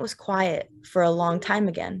 Then it was quiet for a long time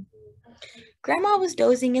again. Grandma was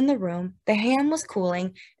dozing in the room, the ham was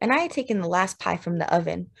cooling, and I had taken the last pie from the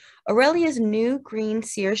oven. Aurelia's new green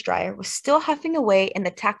Sears dryer was still huffing away in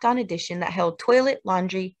the tacked-on edition that held toilet,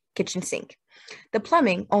 laundry, kitchen sink. The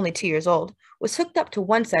plumbing, only 2 years old, was hooked up to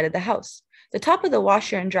one side of the house. The top of the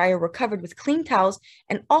washer and dryer were covered with clean towels,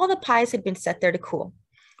 and all the pies had been set there to cool.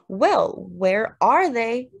 Well, where are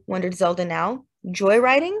they? Wondered Zelda now.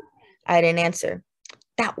 Joyriding? I didn't answer.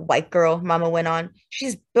 That white girl, Mama went on.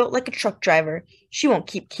 She's built like a truck driver. She won't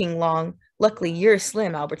keep King long. Luckily, you're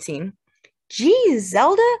slim, Albertine. Geez,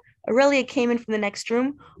 Zelda, Aurelia came in from the next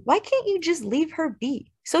room. Why can't you just leave her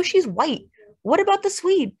be? So she's white. What about the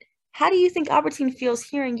Swede? How do you think Albertine feels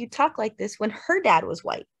hearing you talk like this when her dad was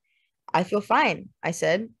white? I feel fine, I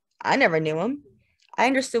said. I never knew him. I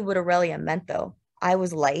understood what Aurelia meant, though. I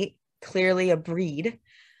was light, clearly a breed.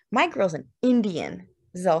 My girl's an Indian,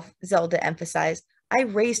 Zelda emphasized. I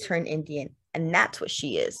raised her an Indian, and that's what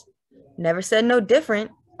she is. Never said no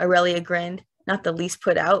different, Aurelia grinned, not the least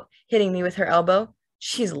put out, hitting me with her elbow.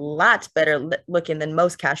 She's lots better looking than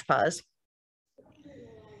most cash paws.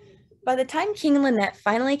 By the time King and Lynette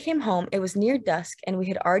finally came home, it was near dusk, and we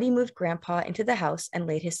had already moved Grandpa into the house and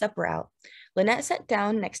laid his supper out. Lynette sat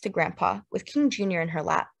down next to Grandpa, with King Jr. in her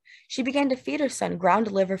lap. She began to feed her son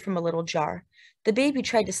ground liver from a little jar. The baby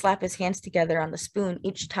tried to slap his hands together on the spoon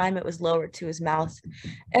each time it was lowered to his mouth.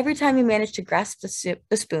 Every time he managed to grasp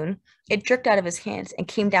the spoon, it jerked out of his hands and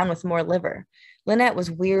came down with more liver. Lynette was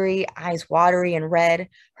weary, eyes watery and red.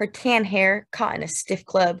 Her tan hair, caught in a stiff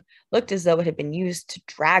club, looked as though it had been used to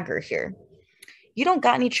drag her here. You don't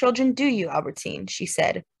got any children, do you, Albertine? She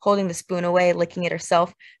said, holding the spoon away, licking it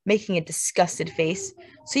herself, making a disgusted face.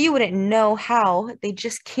 So you wouldn't know how they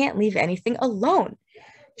just can't leave anything alone.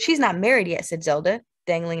 She's not married yet, said Zelda,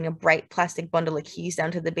 dangling a bright plastic bundle of keys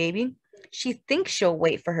down to the baby. She thinks she'll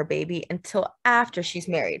wait for her baby until after she's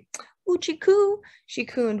married. Oochie coo, she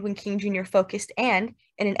crooned when King Jr. focused and,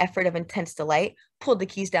 in an effort of intense delight, pulled the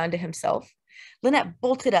keys down to himself. Lynette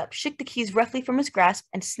bolted up, shook the keys roughly from his grasp,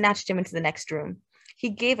 and snatched him into the next room. He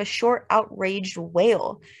gave a short, outraged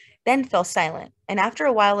wail, then fell silent, and after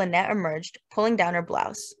a while Lynette emerged, pulling down her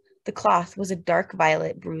blouse. The cloth was a dark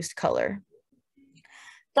violet bruised color.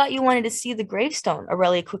 Thought you wanted to see the gravestone,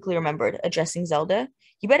 Aurelia quickly remembered, addressing Zelda.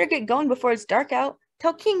 You better get going before it's dark out.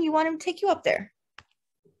 Tell King you want him to take you up there.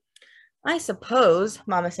 I suppose,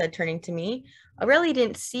 Mama said, turning to me. Aurelia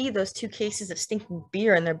didn't see those 2 cases of stinking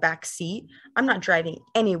beer in their back seat. I'm not driving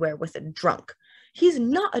anywhere with a drunk. He's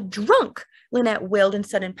not a drunk, Lynette wailed in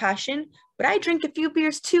sudden passion. But I drink a few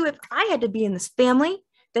beers too if I had to be in this family.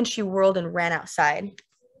 Then she whirled and ran outside.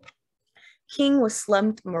 King was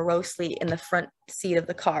slumped morosely in the front seat of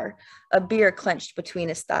the car, a beer clenched between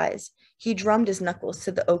his thighs. He drummed his knuckles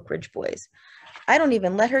to the Oak Ridge boys. I don't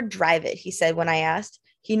even let her drive it, he said when I asked.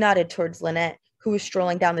 He nodded towards Lynette, who was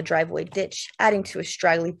strolling down the driveway ditch, adding to a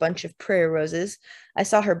straggly bunch of prairie roses. I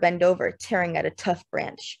saw her bend over, tearing at a tough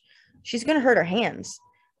branch. She's going to hurt her hands.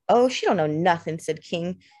 Oh, she don't know nothing, said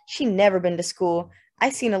King. She never been to school. I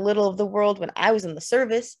seen a little of the world when I was in the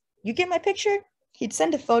service. You get my picture? He'd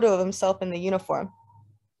sent a photo of himself in the uniform.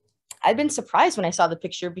 I'd been surprised when I saw the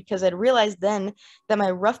picture because I'd realized then that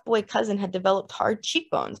my rough boy cousin had developed hard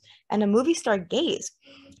cheekbones and a movie star gaze.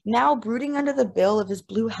 Now, brooding under the bill of his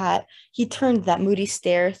blue hat, he turned that moody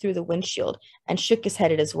stare through the windshield and shook his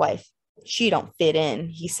head at his wife. She don't fit in,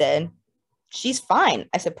 he said. She's fine,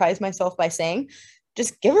 I surprised myself by saying.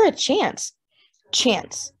 Just give her a chance.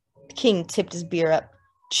 Chance. King tipped his beer up.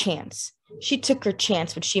 Chance. She took her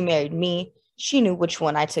chance when she married me. She knew which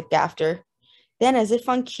one I took after. Then, as if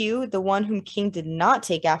on cue, the one whom King did not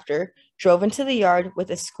take after drove into the yard with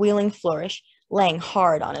a squealing flourish, laying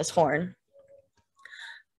hard on his horn.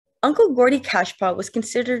 Uncle Gordy Cashpaw was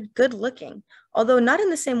considered good-looking, although not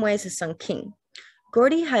in the same way as his son King.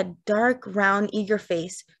 Gordy had dark, round, eager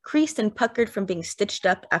face, creased and puckered from being stitched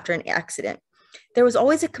up after an accident. There was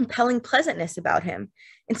always a compelling pleasantness about him.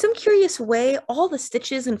 In some curious way, all the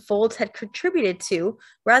stitches and folds had contributed to,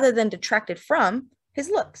 rather than detracted from, his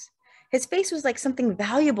looks. His face was like something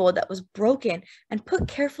valuable that was broken and put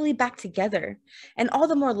carefully back together, and all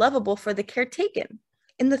the more lovable for the care taken.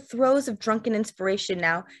 In the throes of drunken inspiration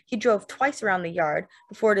now, he drove twice around the yard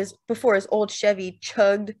before his old Chevy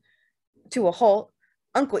chugged to a halt.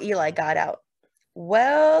 Uncle Eli got out.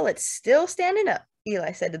 Well, it's still standing up,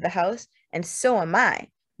 Eli said to the house, and so am I.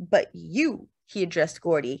 But you, he addressed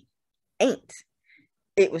Gordy, ain't.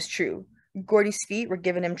 It was true. Gordy's feet were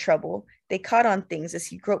giving him trouble. They caught on things as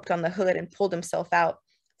he groped on the hood and pulled himself out.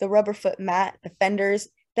 The rubber foot mat, the fenders,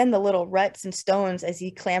 then the little ruts and stones as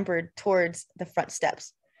he clambered towards the front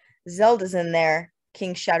steps. Zelda's in there,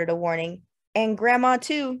 King shouted a warning. And Grandma,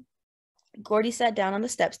 too. Gordy sat down on the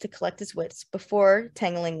steps to collect his wits before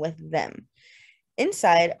tangling with them.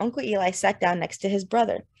 Inside, Uncle Eli sat down next to his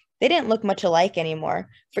brother. They didn't look much alike anymore,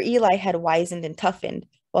 for Eli had wizened and toughened,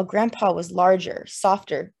 while Grandpa was larger,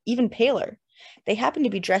 softer, even paler. They happened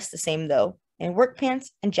to be dressed the same, though, in work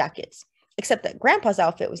pants and jackets, except that Grandpa's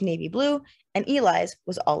outfit was navy blue and Eli's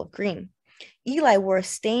was olive green. Eli wore a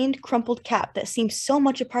stained, crumpled cap that seemed so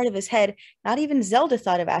much a part of his head, not even Zelda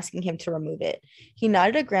thought of asking him to remove it. He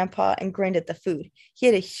nodded at Grandpa and grinned at the food. He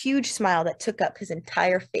had a huge smile that took up his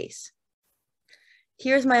entire face.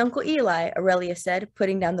 Here's my Uncle Eli, Aurelia said,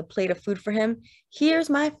 putting down the plate of food for him. Here's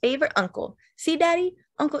my favorite uncle. See, Daddy?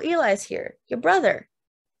 Uncle Eli's here, your brother.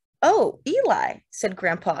 Oh, Eli, said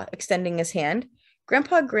Grandpa, extending his hand.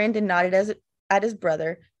 Grandpa grinned and nodded at his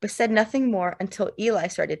brother, but said nothing more until Eli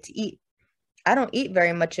started to eat. I don't eat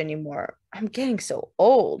very much anymore. I'm getting so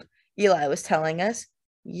old, Eli was telling us.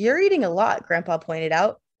 You're eating a lot, Grandpa pointed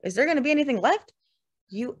out. Is there going to be anything left?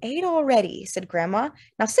 You ate already, said Grandma.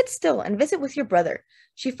 Now sit still and visit with your brother.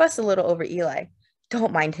 She fussed a little over Eli.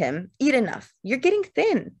 Don't mind him. Eat enough. You're getting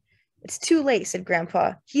thin. It's too late, said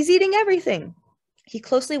Grandpa. He's eating everything. He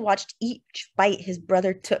closely watched each bite his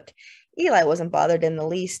brother took. Eli wasn't bothered in the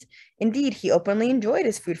least. Indeed, he openly enjoyed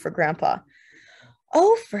his food for Grandpa.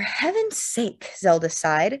 Oh, for heaven's sake, Zelda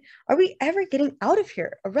sighed. Are we ever getting out of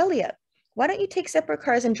here? Aurelia, why don't you take separate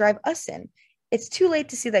cars and drive us in? It's too late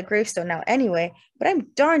to see that gravestone now anyway, but I'm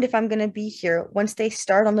darned if I'm going to be here once they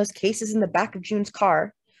start on those cases in the back of June's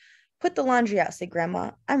car. Put the laundry out, said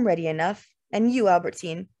Grandma. I'm ready enough. And you,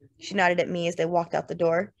 Albertine. She nodded at me as they walked out the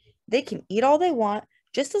door. They can eat all they want,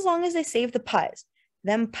 just as long as they save the pies.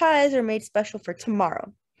 Them pies are made special for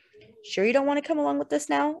tomorrow. Sure you don't want to come along with us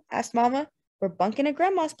now? Asked Mama. We're bunking at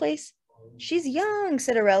Grandma's place. She's young,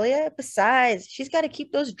 said Aurelia. Besides, she's got to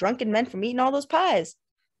keep those drunken men from eating all those pies.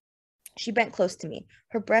 She bent close to me.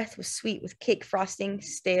 Her breath was sweet with cake frosting,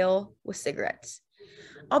 stale with cigarettes.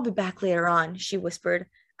 I'll be back later on, she whispered.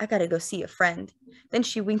 I gotta go see a friend. Then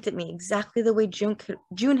she winked at me exactly the way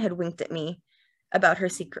June had winked at me about her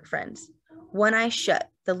secret friends. One eye shut,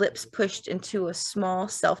 the lips pushed into a small,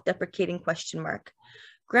 self-deprecating question mark.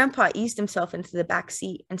 Grandpa eased himself into the back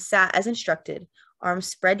seat and sat as instructed, arms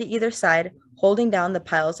spread to either side, holding down the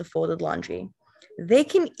piles of folded laundry. They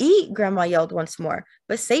can eat, Grandma yelled once more,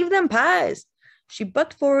 but save them pies. She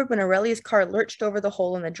bucked forward when Aurelia's car lurched over the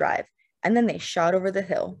hole in the drive, and then they shot over the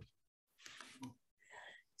hill.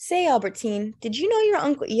 Say, Albertine, did you know your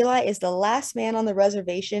Uncle Eli is the last man on the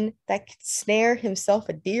reservation that could snare himself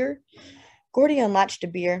a deer? Gordy unlatched a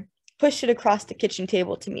beer, pushed it across the kitchen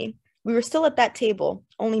table to me. We were still at that table,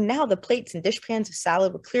 only now the plates and dishpans of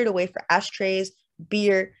salad were cleared away for ashtrays,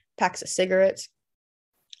 beer, packs of cigarettes.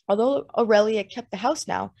 Although Aurelia kept the house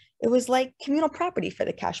now, it was like communal property for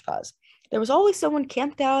the Cashpaws. There was always someone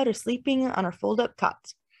camped out or sleeping on our fold-up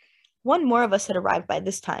cots. One more of us had arrived by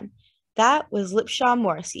this time. That was Lipshaw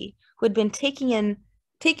Morrissey, who had been taken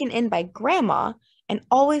in by Grandma and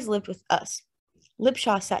always lived with us.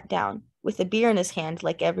 Lipshaw sat down, with a beer in his hand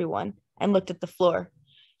like everyone, and looked at the floor.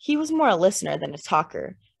 He was more a listener than a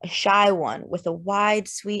talker, a shy one with a wide,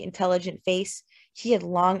 sweet, intelligent face. He had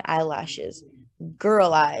long eyelashes.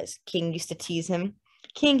 Girl eyes, King used to tease him.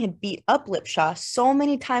 King had beat up Lipshaw so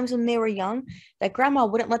many times when they were young that Grandma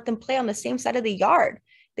wouldn't let them play on the same side of the yard.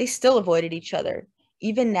 They still avoided each other.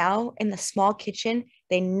 Even now, in the small kitchen,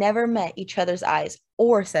 they never met each other's eyes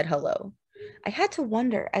or said hello. I had to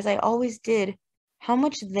wonder, as I always did, how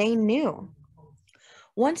much they knew.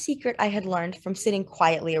 One secret I had learned from sitting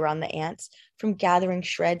quietly around the aunts, from gathering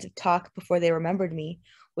shreds of talk before they remembered me,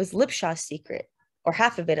 was Lipshaw's secret, or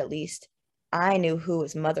half of it at least. I knew who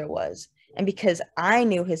his mother was, and because I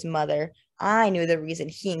knew his mother, I knew the reason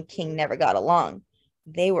he and King never got along.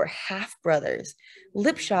 They were half-brothers.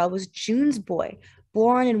 Lipshaw was June's boy,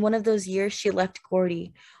 born in one of those years she left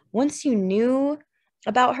Gordy. Once you knew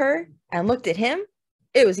about her and looked at him,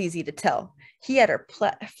 it was easy to tell. He had her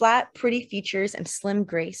flat, pretty features and slim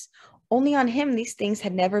grace. Only on him these things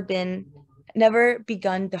had never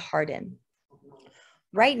begun to harden.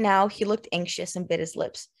 Right now, he looked anxious and bit his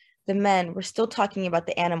lips. The men were still talking about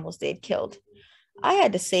the animals they had killed. I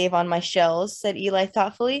had to save on my shells, said Eli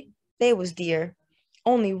thoughtfully. They was deer.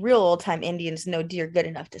 Only real old-time Indians know deer good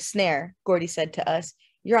enough to snare, Gordy said to us.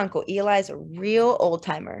 Your Uncle Eli's a real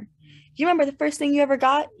old-timer. You remember the first thing you ever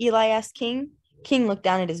got? Eli asked King. King looked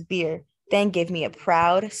down at his beer, then gave me a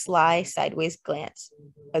proud, sly, sideways glance.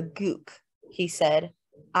 A gook, he said.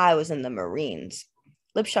 I was in the Marines.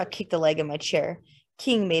 Lipshaw kicked a leg in my chair.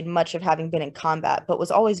 King made much of having been in combat, but was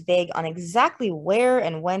always vague on exactly where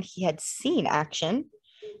and when he had seen action.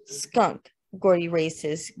 Skunk, Gordy raised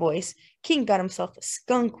his voice. King got himself a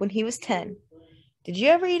skunk when he was 10. Did you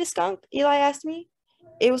ever eat a skunk? Eli asked me.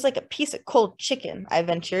 It was like a piece of cold chicken, I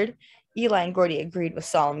ventured. Eli and Gordy agreed with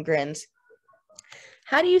solemn grins.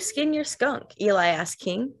 How do you skin your skunk? Eli asked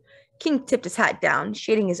King. King tipped his hat down,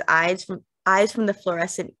 shading his eyes from the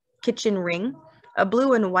fluorescent kitchen ring. A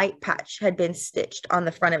blue and white patch had been stitched on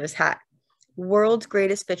the front of his hat. World's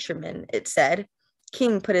greatest fisherman, it said.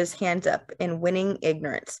 King put his hands up in winning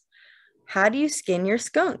ignorance. How do you skin your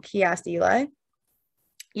skunk? He asked Eli.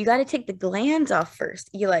 You got to take the glands off first,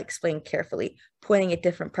 Eli explained carefully, pointing at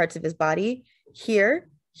different parts of his body. Here,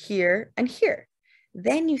 here, and here.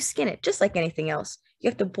 Then you skin it, just like anything else. You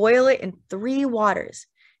have to boil it in 3 waters.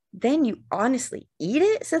 Then you honestly eat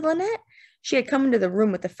it, said Lynette. She had come into the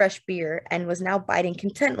room with a fresh beer and was now biting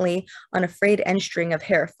contentedly on a frayed end string of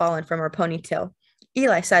hair fallen from her ponytail.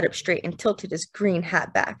 Eli sat up straight and tilted his green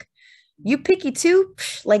hat back. You picky too?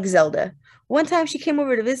 Psh, like Zelda. One time she came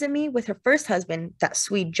over to visit me with her first husband, that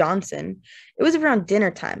Swede Johnson. It was around dinner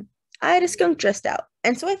time. I had a skunk dressed out,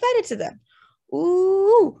 and so I fed it to them.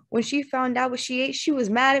 Ooh, when she found out what she ate, she was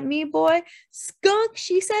mad at me, boy. Skunk,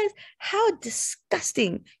 she says. How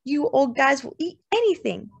disgusting. You old guys will eat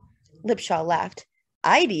anything. Lipshaw laughed.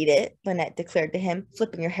 I'd eat it, Lynette declared to him,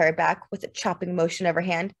 flipping her hair back with a chopping motion of her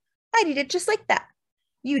hand. I'd eat it just like that.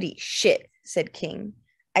 You'd eat shit, said King.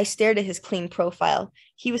 I stared at his clean profile.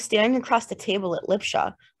 He was staring across the table at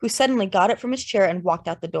Lipshaw, who suddenly got up from his chair and walked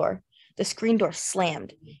out the door. The screen door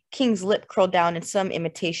slammed. King's lip curled down in some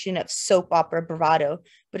imitation of soap opera bravado,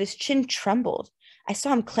 but his chin trembled. I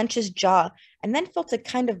saw him clench his jaw and then felt a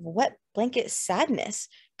kind of wet blanket sadness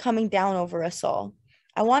coming down over us all.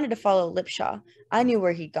 I wanted to follow Lipshaw. I knew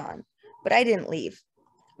where he'd gone, but I didn't leave.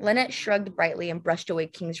 Lynette shrugged brightly and brushed away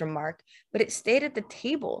King's remark, but it stayed at the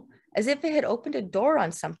table, as if it had opened a door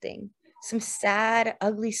on something. Some sad,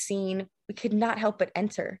 ugly scene we could not help but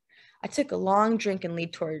enter. I took a long drink and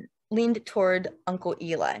leaned toward Uncle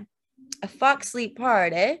Eli. A fox sleep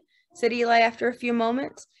hard, eh? Said Eli after a few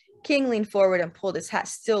moments. King leaned forward and pulled his hat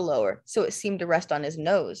still lower, so it seemed to rest on his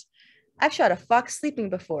nose. I've shot a fox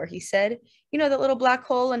sleeping before, he said. You know that little black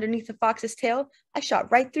hole underneath the fox's tail? I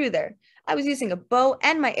shot right through there. I was using a bow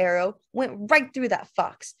and my arrow went right through that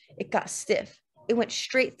fox. It got stiff. It went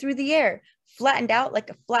straight through the air, flattened out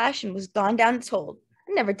like a flash and was gone down its hole.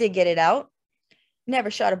 I never did get it out.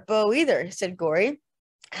 Never shot a bow either, said Gory.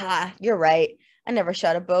 Ha, you're right. I never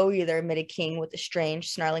shot a bow either, admitted King with a strange,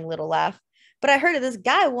 snarling little laugh. But I heard of this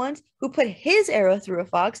guy once who put his arrow through a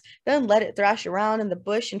fox, then let it thrash around in the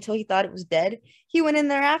bush until he thought it was dead. He went in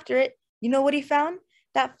there after it. You know what he found?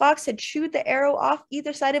 That fox had chewed the arrow off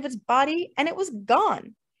either side of its body, and it was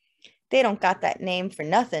gone. They don't got that name for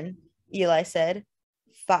nothing, Eli said.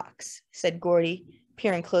 Fox, said Gordy,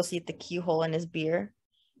 peering closely at the keyhole in his beer.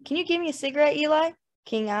 Can you give me a cigarette, Eli?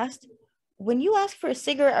 King asked. When you ask for a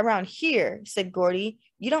cigarette around here, said Gordy,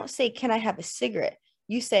 you don't say, can I have a cigarette?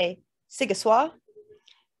 You say, cigaswa?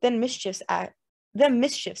 Then mischiefs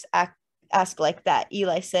ask like that,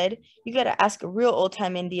 Eli said. You gotta ask a real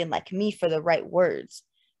old-time Indian like me for the right words.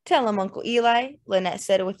 Tell him, Uncle Eli, Lynette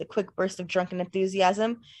said with a quick burst of drunken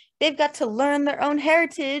enthusiasm. They've got to learn their own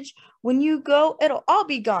heritage. When you go, it'll all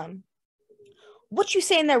be gone. What you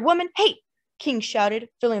saying there, woman? Hey! King shouted,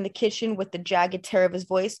 filling the kitchen with the jagged tear of his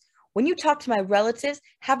voice. When you talk to my relatives,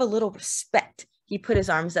 have a little respect. He put his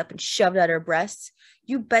arms up and shoved at her breasts.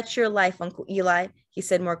 You bet your life, Uncle Eli, he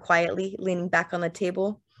said more quietly, leaning back on the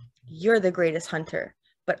table. You're the greatest hunter,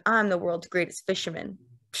 but I'm the world's greatest fisherman.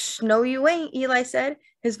 Psh, no, you ain't, Eli said.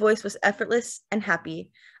 His voice was effortless and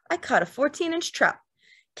happy. I caught a 14-inch trout.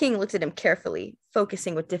 King looked at him carefully,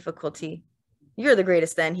 focusing with difficulty. You're the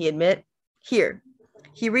greatest then, he admitted. Here.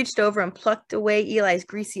 He reached over and plucked away Eli's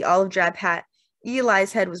greasy olive drab hat.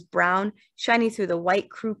 Eli's head was brown, shiny through the white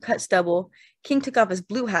crew-cut stubble. King took off his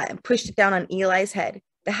blue hat and pushed it down on Eli's head.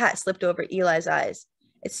 The hat slipped over Eli's eyes.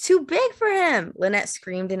 It's too big for him, Lynette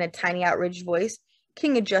screamed in a tiny, outraged voice.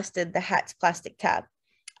 King adjusted the hat's plastic tab.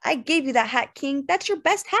 I gave you that hat, King. That's your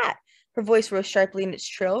best hat. Her voice rose sharply in its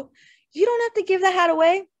trill. You don't have to give that hat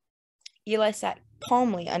away. Eli sat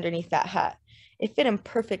calmly underneath that hat. It fit him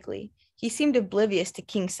perfectly. He seemed oblivious to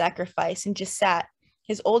King's sacrifice and just sat,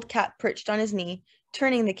 his old cap perched on his knee,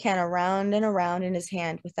 turning the can around and around in his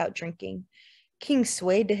hand without drinking. King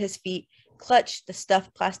swayed to his feet, clutched the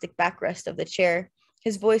stuffed plastic backrest of the chair.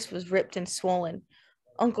 His voice was ripped and swollen.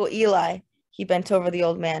 Uncle Eli, he bent over the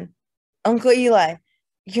old man. Uncle Eli,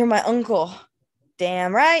 you're my uncle.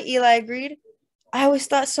 Damn right, Eli agreed. I always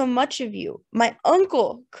thought so much of you. My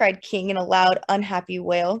uncle, cried King in a loud, unhappy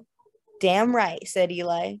wail. Damn right, said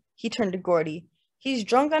Eli. He turned to Gordy. He's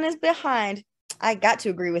drunk on his behind. I got to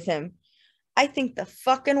agree with him. I think the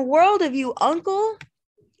fucking world of you, uncle.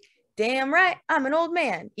 Damn right, I'm an old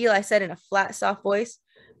man, Eli said in a flat, soft voice.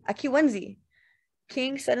 Akiwenzi.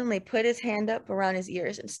 King suddenly put his hand up around his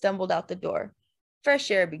ears and stumbled out the door.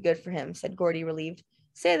 Fresh air would be good for him, said Gordy, relieved.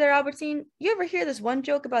 Say there, Albertine, you ever hear this one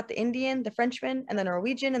joke about the Indian, the Frenchman, and the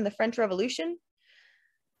Norwegian in the French Revolution?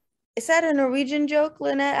 Is that a Norwegian joke?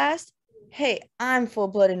 Lynette asked. Hey, I'm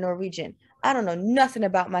full-blooded Norwegian. I don't know nothing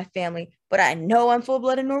about my family, but I know I'm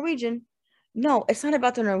full-blooded Norwegian. No, it's not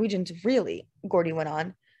about the Norwegians, really, Gordy went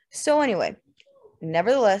on. So anyway,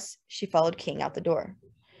 nevertheless, she followed King out the door.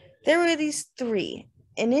 There were these three,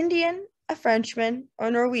 an Indian, a Frenchman, or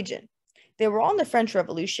a Norwegian. They were all in the French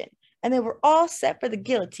Revolution, and they were all set for the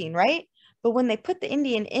guillotine, right? But when they put the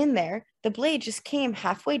Indian in there, the blade just came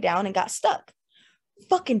halfway down and got stuck.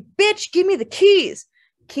 Fucking bitch, give me the keys!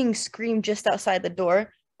 King screamed just outside the door.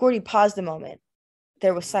 Gordy paused a moment.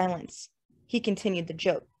 There was silence. He continued the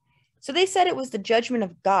joke. So they said it was the judgment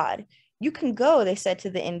of God. You can go, they said to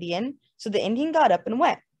the Indian. So the Indian got up and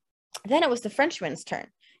went. Then it was the Frenchman's turn.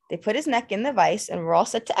 They put his neck in the vise and were all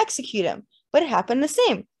set to execute him, but it happened the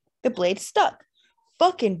same. The blade stuck.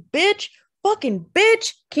 Fucking bitch! Fucking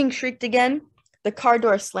bitch! King shrieked again. The car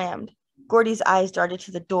door slammed. Gordy's eyes darted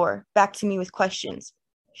to the door, back to me with questions.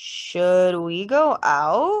 Should we go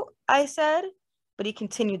out? I said, but he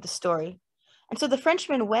continued the story. And so the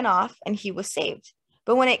Frenchman went off and he was saved.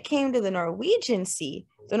 But when it came to the Norwegian sea,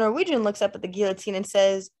 the Norwegian looks up at the guillotine and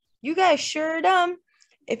says, "You guys sure dumb.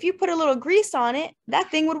 If you put a little grease on it, that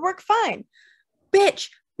thing would work fine." Bitch,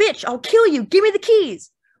 bitch, I'll kill you. Give me the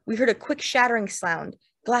keys. We heard a quick shattering sound,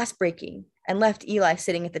 glass breaking, and left Eli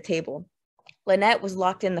sitting at the table. Lynette was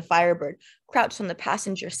locked in the Firebird, crouched on the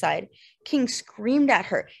passenger side. King screamed at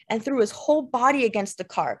her and threw his whole body against the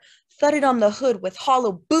car, thudded on the hood with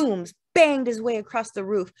hollow booms, banged his way across the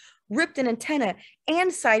roof, ripped an antenna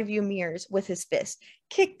and side view mirrors with his fist,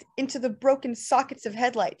 kicked into the broken sockets of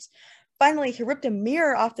headlights. Finally, he ripped a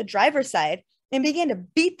mirror off the driver's side and began to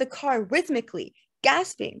beat the car rhythmically,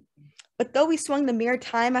 gasping. But though he swung the mirror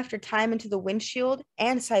time after time into the windshield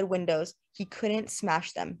and side windows, he couldn't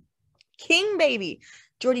smash them. King, baby!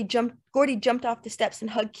 Gordy jumped off the steps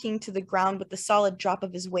and hugged King to the ground with the solid drop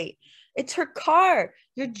of his weight. It's her car!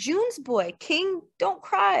 You're June's boy! King, don't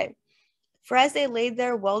cry! For as they lay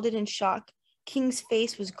there welded in shock, King's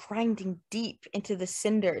face was grinding deep into the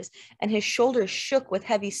cinders, and his shoulders shook with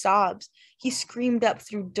heavy sobs. He screamed up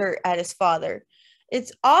through dirt at his father.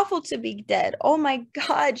 It's awful to be dead. Oh my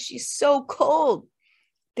God, she's so cold.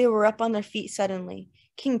 They were up on their feet suddenly.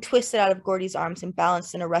 King twisted out of Gordy's arms and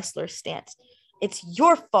balanced in a wrestler's stance. It's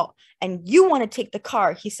your fault, and you want to take the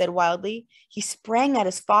car, he said wildly. He sprang at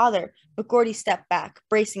his father, but Gordy stepped back,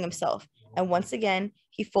 bracing himself, and once again,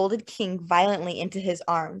 he folded King violently into his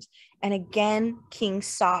arms, and again King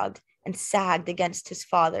sobbed and sagged against his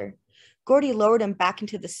father. Gordy lowered him back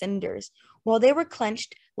into the cinders. While they were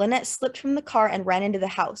clenched, Lynette slipped from the car and ran into the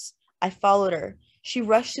house. I followed her. She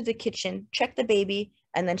rushed to the kitchen, checked the baby,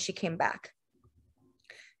 and then she came back.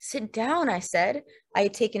 Sit down, I said. I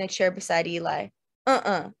had taken a chair beside Eli.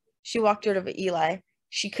 She walked over to Eli.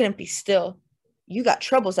 She couldn't be still. You got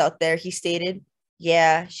troubles out there, he stated.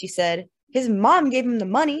 Yeah, she said. His mom gave him the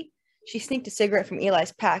money. She sneaked a cigarette from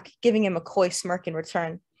Eli's pack, giving him a coy smirk in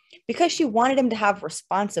return. Because she wanted him to have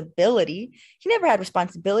responsibility. He never had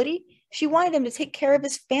responsibility. She wanted him to take care of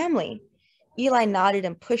his family. Eli nodded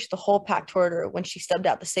and pushed the whole pack toward her when she stubbed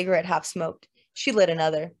out the cigarette half smoked. She lit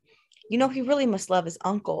another. You know, he really must love his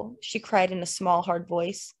uncle, she cried in a small, hard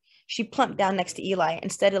voice. She plumped down next to Eli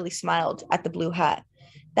and steadily smiled at the blue hat.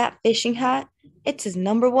 That fishing hat? It's his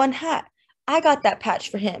 #1 hat. I got that patch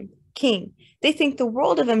for him. King. They think the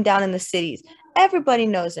world of him down in the cities. Everybody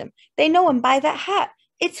knows him. They know him by that hat.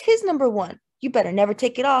 It's his #1. You better never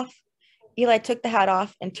take it off. Eli took the hat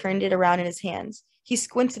off and turned it around in his hands. He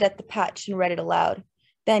squinted at the patch and read it aloud.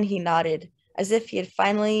 Then he nodded, as if it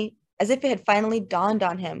had finally dawned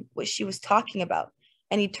on him what she was talking about,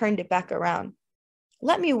 and he turned it back around.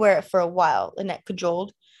 Let me wear it for a while, Lynette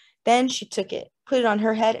cajoled. Then she took it, put it on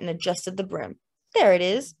her head, and adjusted the brim. There it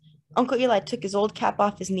is. Uncle Eli took his old cap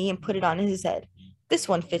off his knee and put it on his head. This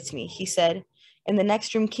one fits me, he said. In the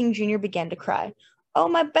next room, King Jr. began to cry. Oh,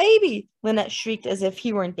 my baby, Lynette shrieked as if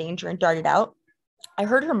he were in danger and darted out. I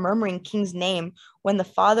heard her murmuring King's name when the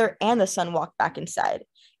father and the son walked back inside.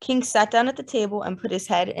 King sat down at the table and put his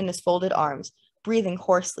head in his folded arms, breathing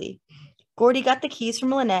hoarsely. Gordy got the keys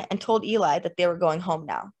from Lynette and told Eli that they were going home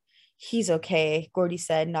now. He's okay, Gordy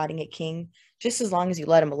said, nodding at King, just as long as you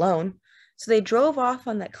let him alone. So they drove off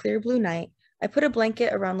on that clear blue night. I put a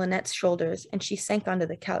blanket around Lynette's shoulders, and she sank onto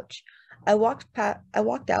the couch. I walked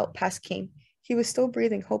out past King. He was still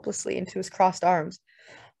breathing hopelessly into his crossed arms.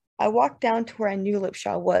 I walked down to where I knew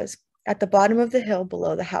Lipshaw was, at the bottom of the hill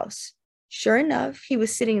below the house. Sure enough, he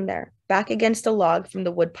was sitting there, back against a log from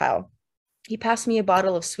the woodpile. He passed me a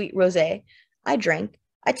bottle of sweet rosé. I drank.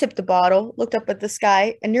 I tipped the bottle, looked up at the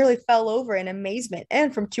sky, and nearly fell over in amazement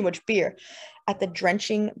and from too much beer at the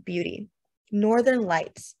drenching beauty. Northern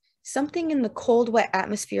lights. Something in the cold, wet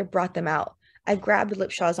atmosphere brought them out. I grabbed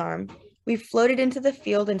Lipshaw's arm. We floated into the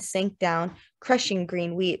field and sank down, crushing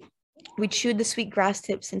green wheat. We chewed the sweet grass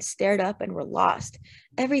tips and stared up and were lost.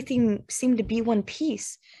 Everything seemed to be one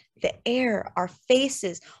piece. The air, our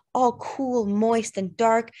faces, all cool, moist, and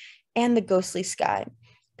dark, and the ghostly sky.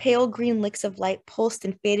 Pale green licks of light pulsed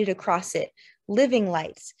and faded across it. Living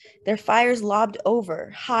lights. Their fires lobbed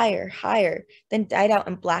over, higher, higher, then died out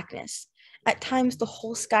in blackness. At times, the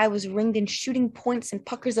whole sky was ringed in shooting points and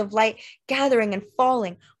puckers of light, gathering and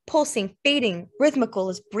falling, pulsing, fading, rhythmical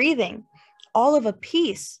as breathing, all of a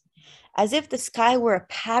piece, as if the sky were a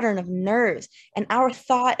pattern of nerves, and our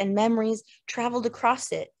thought and memories traveled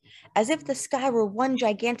across it. as if the sky were one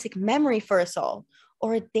gigantic memory for us all,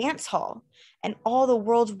 or a dance hall, and all the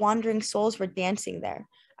world's wandering souls were dancing there.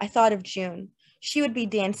 I thought of June. She would be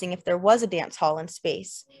dancing if there was a dance hall in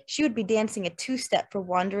space. She would be dancing a two-step for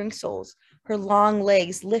wandering souls, her long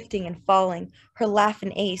legs lifting and falling, her laugh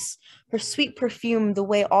an ace, her sweet perfume the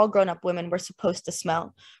way all grown-up women were supposed to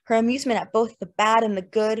smell, her amusement at both the bad and the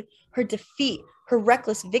good, her defeat, her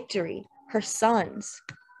reckless victory, her sons.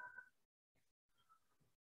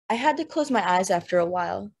 I had to close my eyes after a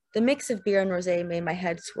while. The mix of beer and rosé made my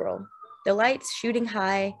head swirl. The lights, shooting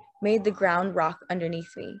high, made the ground rock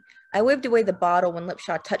underneath me. I waved away the bottle when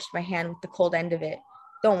Lipshaw touched my hand with the cold end of it.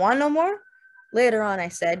 Don't want no more? Later on, I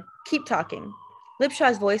said. Keep talking.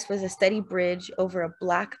 Lipshaw's voice was a steady bridge over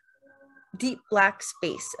a deep black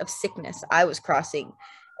space of sickness I was crossing.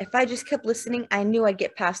 If I just kept listening, I knew I'd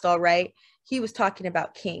get past all right. He was talking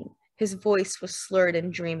about King. His voice was slurred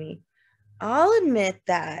and dreamy. I'll admit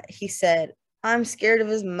that, he said. I'm scared of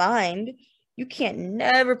his mind. You can't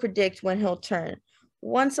never predict when he'll turn.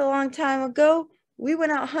 Once a long time ago, we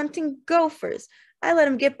went out hunting gophers. I let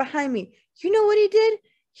him get behind me. You know what he did?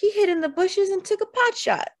 He hid in the bushes and took a pot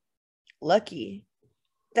shot. Lucky.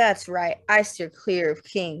 That's right. I steer clear of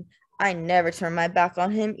King. I never turn my back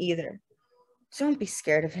on him either. Don't be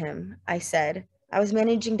scared of him, I said. I was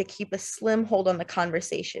managing to keep a slim hold on the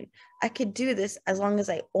conversation. I could do this as long as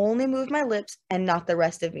I only moved my lips and not the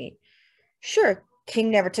rest of me. Sure,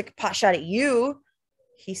 King never took a pot shot at you.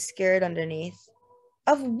 He scared underneath.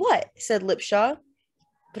 Of what? Said Lipshaw.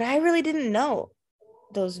 But I really didn't know.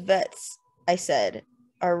 Those vets, I said,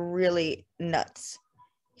 are really nuts.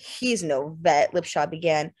 He's no vet, Lipshaw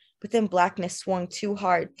began, but then blackness swung too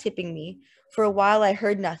hard, tipping me. For a while I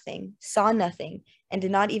heard nothing, saw nothing, and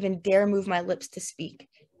did not even dare move my lips to speak.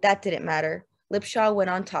 That didn't matter. Lipshaw went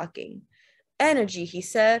on talking. Energy, he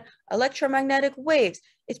said, electromagnetic waves.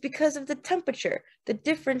 It's because of the temperature. The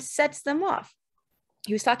difference sets them off.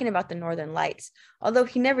 He was talking about the northern lights. Although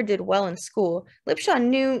he never did well in school, Lipshaw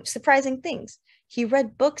knew surprising things. He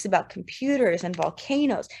read books about computers and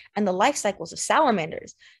volcanoes and the life cycles of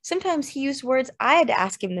salamanders. Sometimes he used words I had to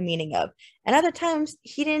ask him the meaning of, and other times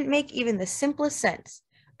he didn't make even the simplest sense.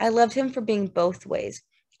 I loved him for being both ways.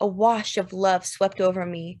 A wash of love swept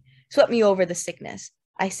me over the sickness.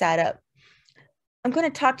 I sat up. I'm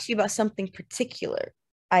going to talk to you about something particular,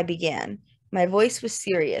 I began. My voice was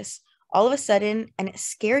serious, all of a sudden, and it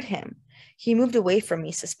scared him. He moved away from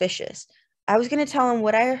me, suspicious. I was going to tell him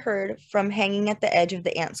what I had heard from hanging at the edge of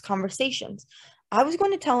the ants' conversations. I was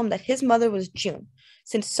going to tell him that his mother was June.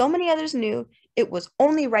 Since so many others knew, it was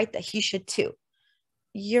only right that he should too.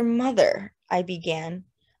 Your mother, I began.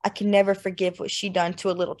 I can never forgive what she done to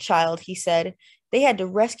a little child, he said. They had to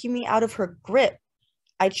rescue me out of her grip.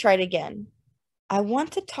 I tried again. I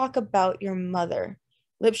want to talk about your mother.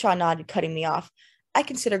 Lipshaw nodded, cutting me off. I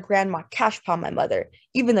consider Grandma Cashpaw my mother,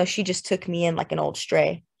 even though she just took me in like an old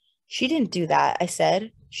stray. She didn't do that, I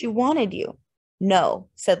said. She wanted you. No,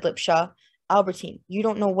 said Lipshaw. Albertine, you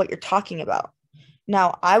don't know what you're talking about.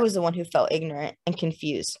 Now, I was the one who felt ignorant and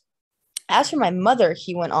confused. As for my mother,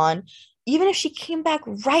 he went on, even if she came back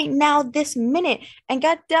right now, this minute, and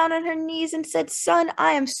got down on her knees and said, Son,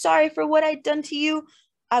 I am sorry for what I'd done to you,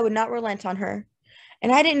 I would not relent on her.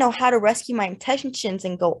 And I didn't know how to rescue my intentions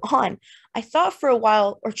and go on. I thought for a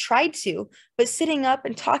while, or tried to, but sitting up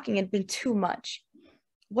and talking had been too much.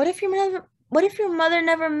 What if your mother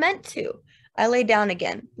never meant to? I lay down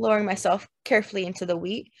again, lowering myself carefully into the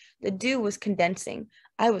wheat. The dew was condensing.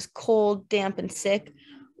 I was cold, damp, and sick.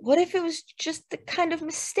 What if it was just the kind of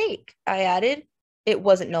mistake? I added. It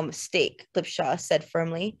wasn't no mistake, Lipshaw said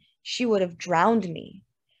firmly. She would have drowned me.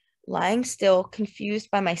 Lying still, confused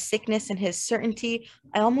by my sickness and his certainty,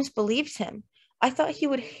 I almost believed him. I thought he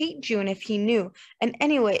would hate June if he knew, and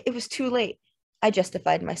anyway, it was too late. I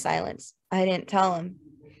justified my silence. I didn't tell him.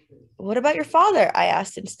 What about your father? I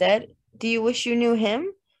asked instead. Do you wish you knew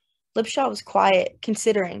him? Lipshaw was quiet,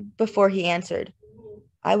 considering, before he answered.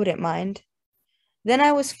 I wouldn't mind. Then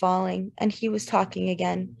I was falling, and he was talking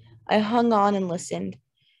again. I hung on and listened.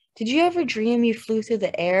 Did you ever dream you flew through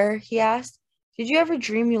the air? He asked. Did you ever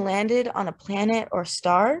dream you landed on a planet or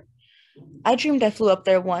star? I dreamed I flew up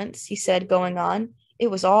there once, he said, going on. It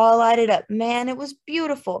was all lighted up. Man, it was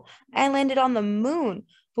beautiful. I landed on the moon,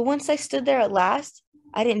 but once I stood there at last,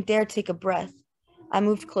 I didn't dare take a breath. I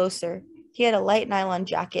moved closer. He had a light nylon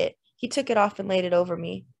jacket. He took it off and laid it over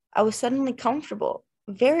me. I was suddenly comfortable,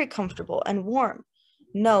 very comfortable and warm.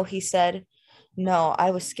 No, he said. No,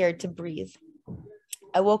 I was scared to breathe.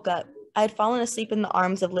 I woke up. I had fallen asleep in the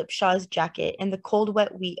arms of Lipshaw's jacket in the cold,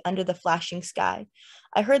 wet wheat under the flashing sky.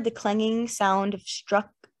 I heard the clanging sound of struck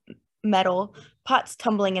metal pots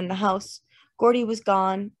tumbling in the house. Gordy was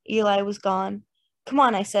gone. Eli was gone. Come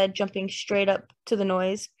on, I said, jumping straight up to the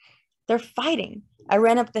noise. They're fighting. I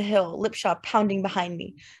ran up the hill, Lipshaw pounding behind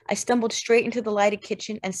me. I stumbled straight into the lighted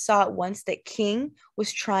kitchen and saw at once that King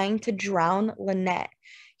was trying to drown Lynette.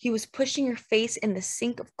 He was pushing her face in the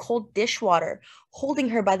sink of cold dishwater, holding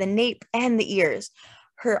her by the nape and the ears.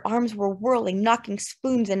 Her arms were whirling, knocking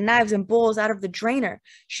spoons and knives and bowls out of the drainer.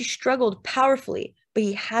 She struggled powerfully, but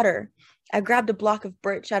he had her. I grabbed a block of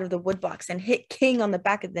birch out of the woodbox and hit King on the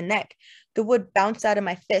back of the neck. The wood bounced out of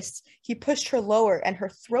my fists. He pushed her lower, and her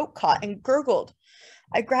throat caught and gurgled.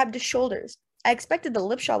 I grabbed his shoulders. I expected the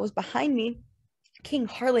Lipshaw was behind me. King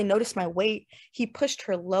hardly noticed my weight. He pushed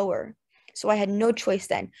her lower. So I had no choice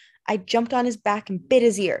then. I jumped on his back and bit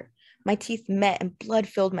his ear. My teeth met and blood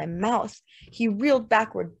filled my mouth. He reeled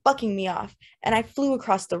backward, bucking me off, and I flew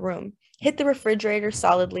across the room, hit the refrigerator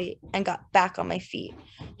solidly, and got back on my feet.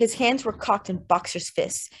 His hands were cocked in boxer's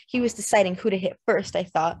fists. He was deciding who to hit first, I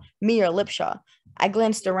thought, me or Lipshaw. I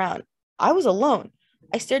glanced around. I was alone.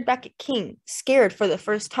 I stared back at King, scared for the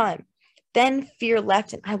first time. Then fear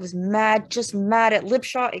left, and I was mad, just mad at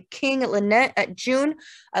Lipshaw, at King, at Lynette, at June.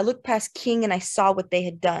 I looked past King, and I saw what they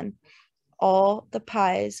had done. All the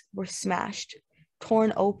pies were smashed,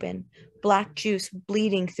 torn open, black juice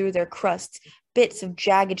bleeding through their crusts. Bits of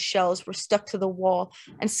jagged shells were stuck to the wall,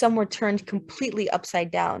 and some were turned completely upside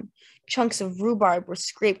down. Chunks of rhubarb were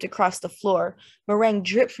scraped across the floor. Meringue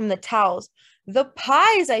dripped from the towels. The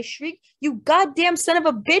pies, I shrieked. You goddamn son of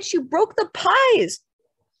a bitch, you broke the pies.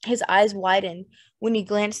 His eyes widened. When he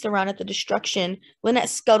glanced around at the destruction, Lynette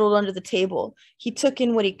scuttled under the table. He took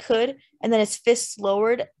in what he could, and then his fists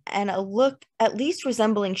lowered, and a look at least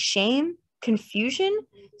resembling shame, confusion,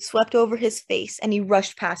 swept over his face, and he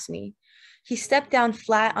rushed past me. He stepped down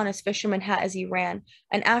flat on his fisherman hat as he ran,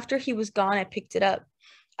 and after he was gone, I picked it up.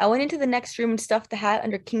 I went into the next room and stuffed the hat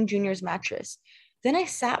under King Jr.'s mattress. Then I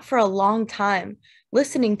sat for a long time,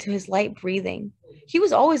 listening to his light breathing. He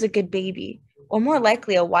was always a good baby, or more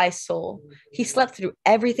likely a wise soul. He slept through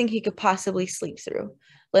everything he could possibly sleep through.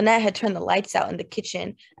 Lynette had turned the lights out in the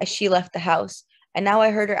kitchen as she left the house, and now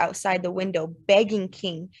I heard her outside the window begging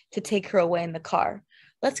King to take her away in the car.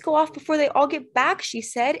 Let's go off before they all get back, she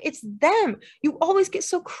said. It's them. You always get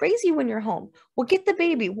so crazy when you're home. We'll get the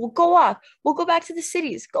baby. We'll go off. We'll go back to the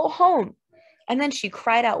cities. Go home. And then she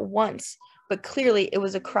cried out once, but clearly it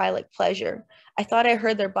was a cry like pleasure. I thought I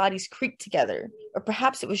heard their bodies creak together, or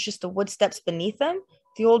perhaps it was just the wood steps beneath them,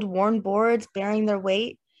 the old worn boards bearing their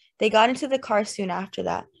weight. They got into the car soon after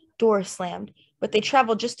that. Door slammed, but they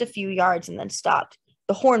traveled just a few yards and then stopped.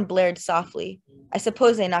 The horn blared softly. I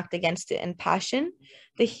suppose they knocked against it in passion.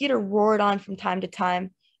 The heater roared on from time to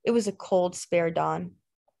time. It was a cold, spare dawn.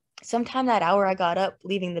 Sometime that hour, I got up,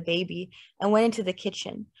 leaving the baby, and went into the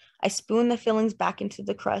kitchen. I spooned the fillings back into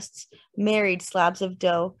the crusts, married slabs of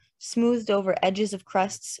dough, smoothed over edges of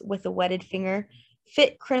crusts with a wetted finger,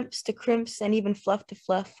 fit crimps to crimps, and even fluff to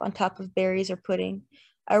fluff on top of berries or pudding.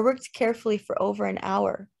 I worked carefully for over an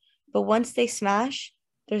hour, but once they smash,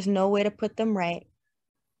 there's no way to put them right.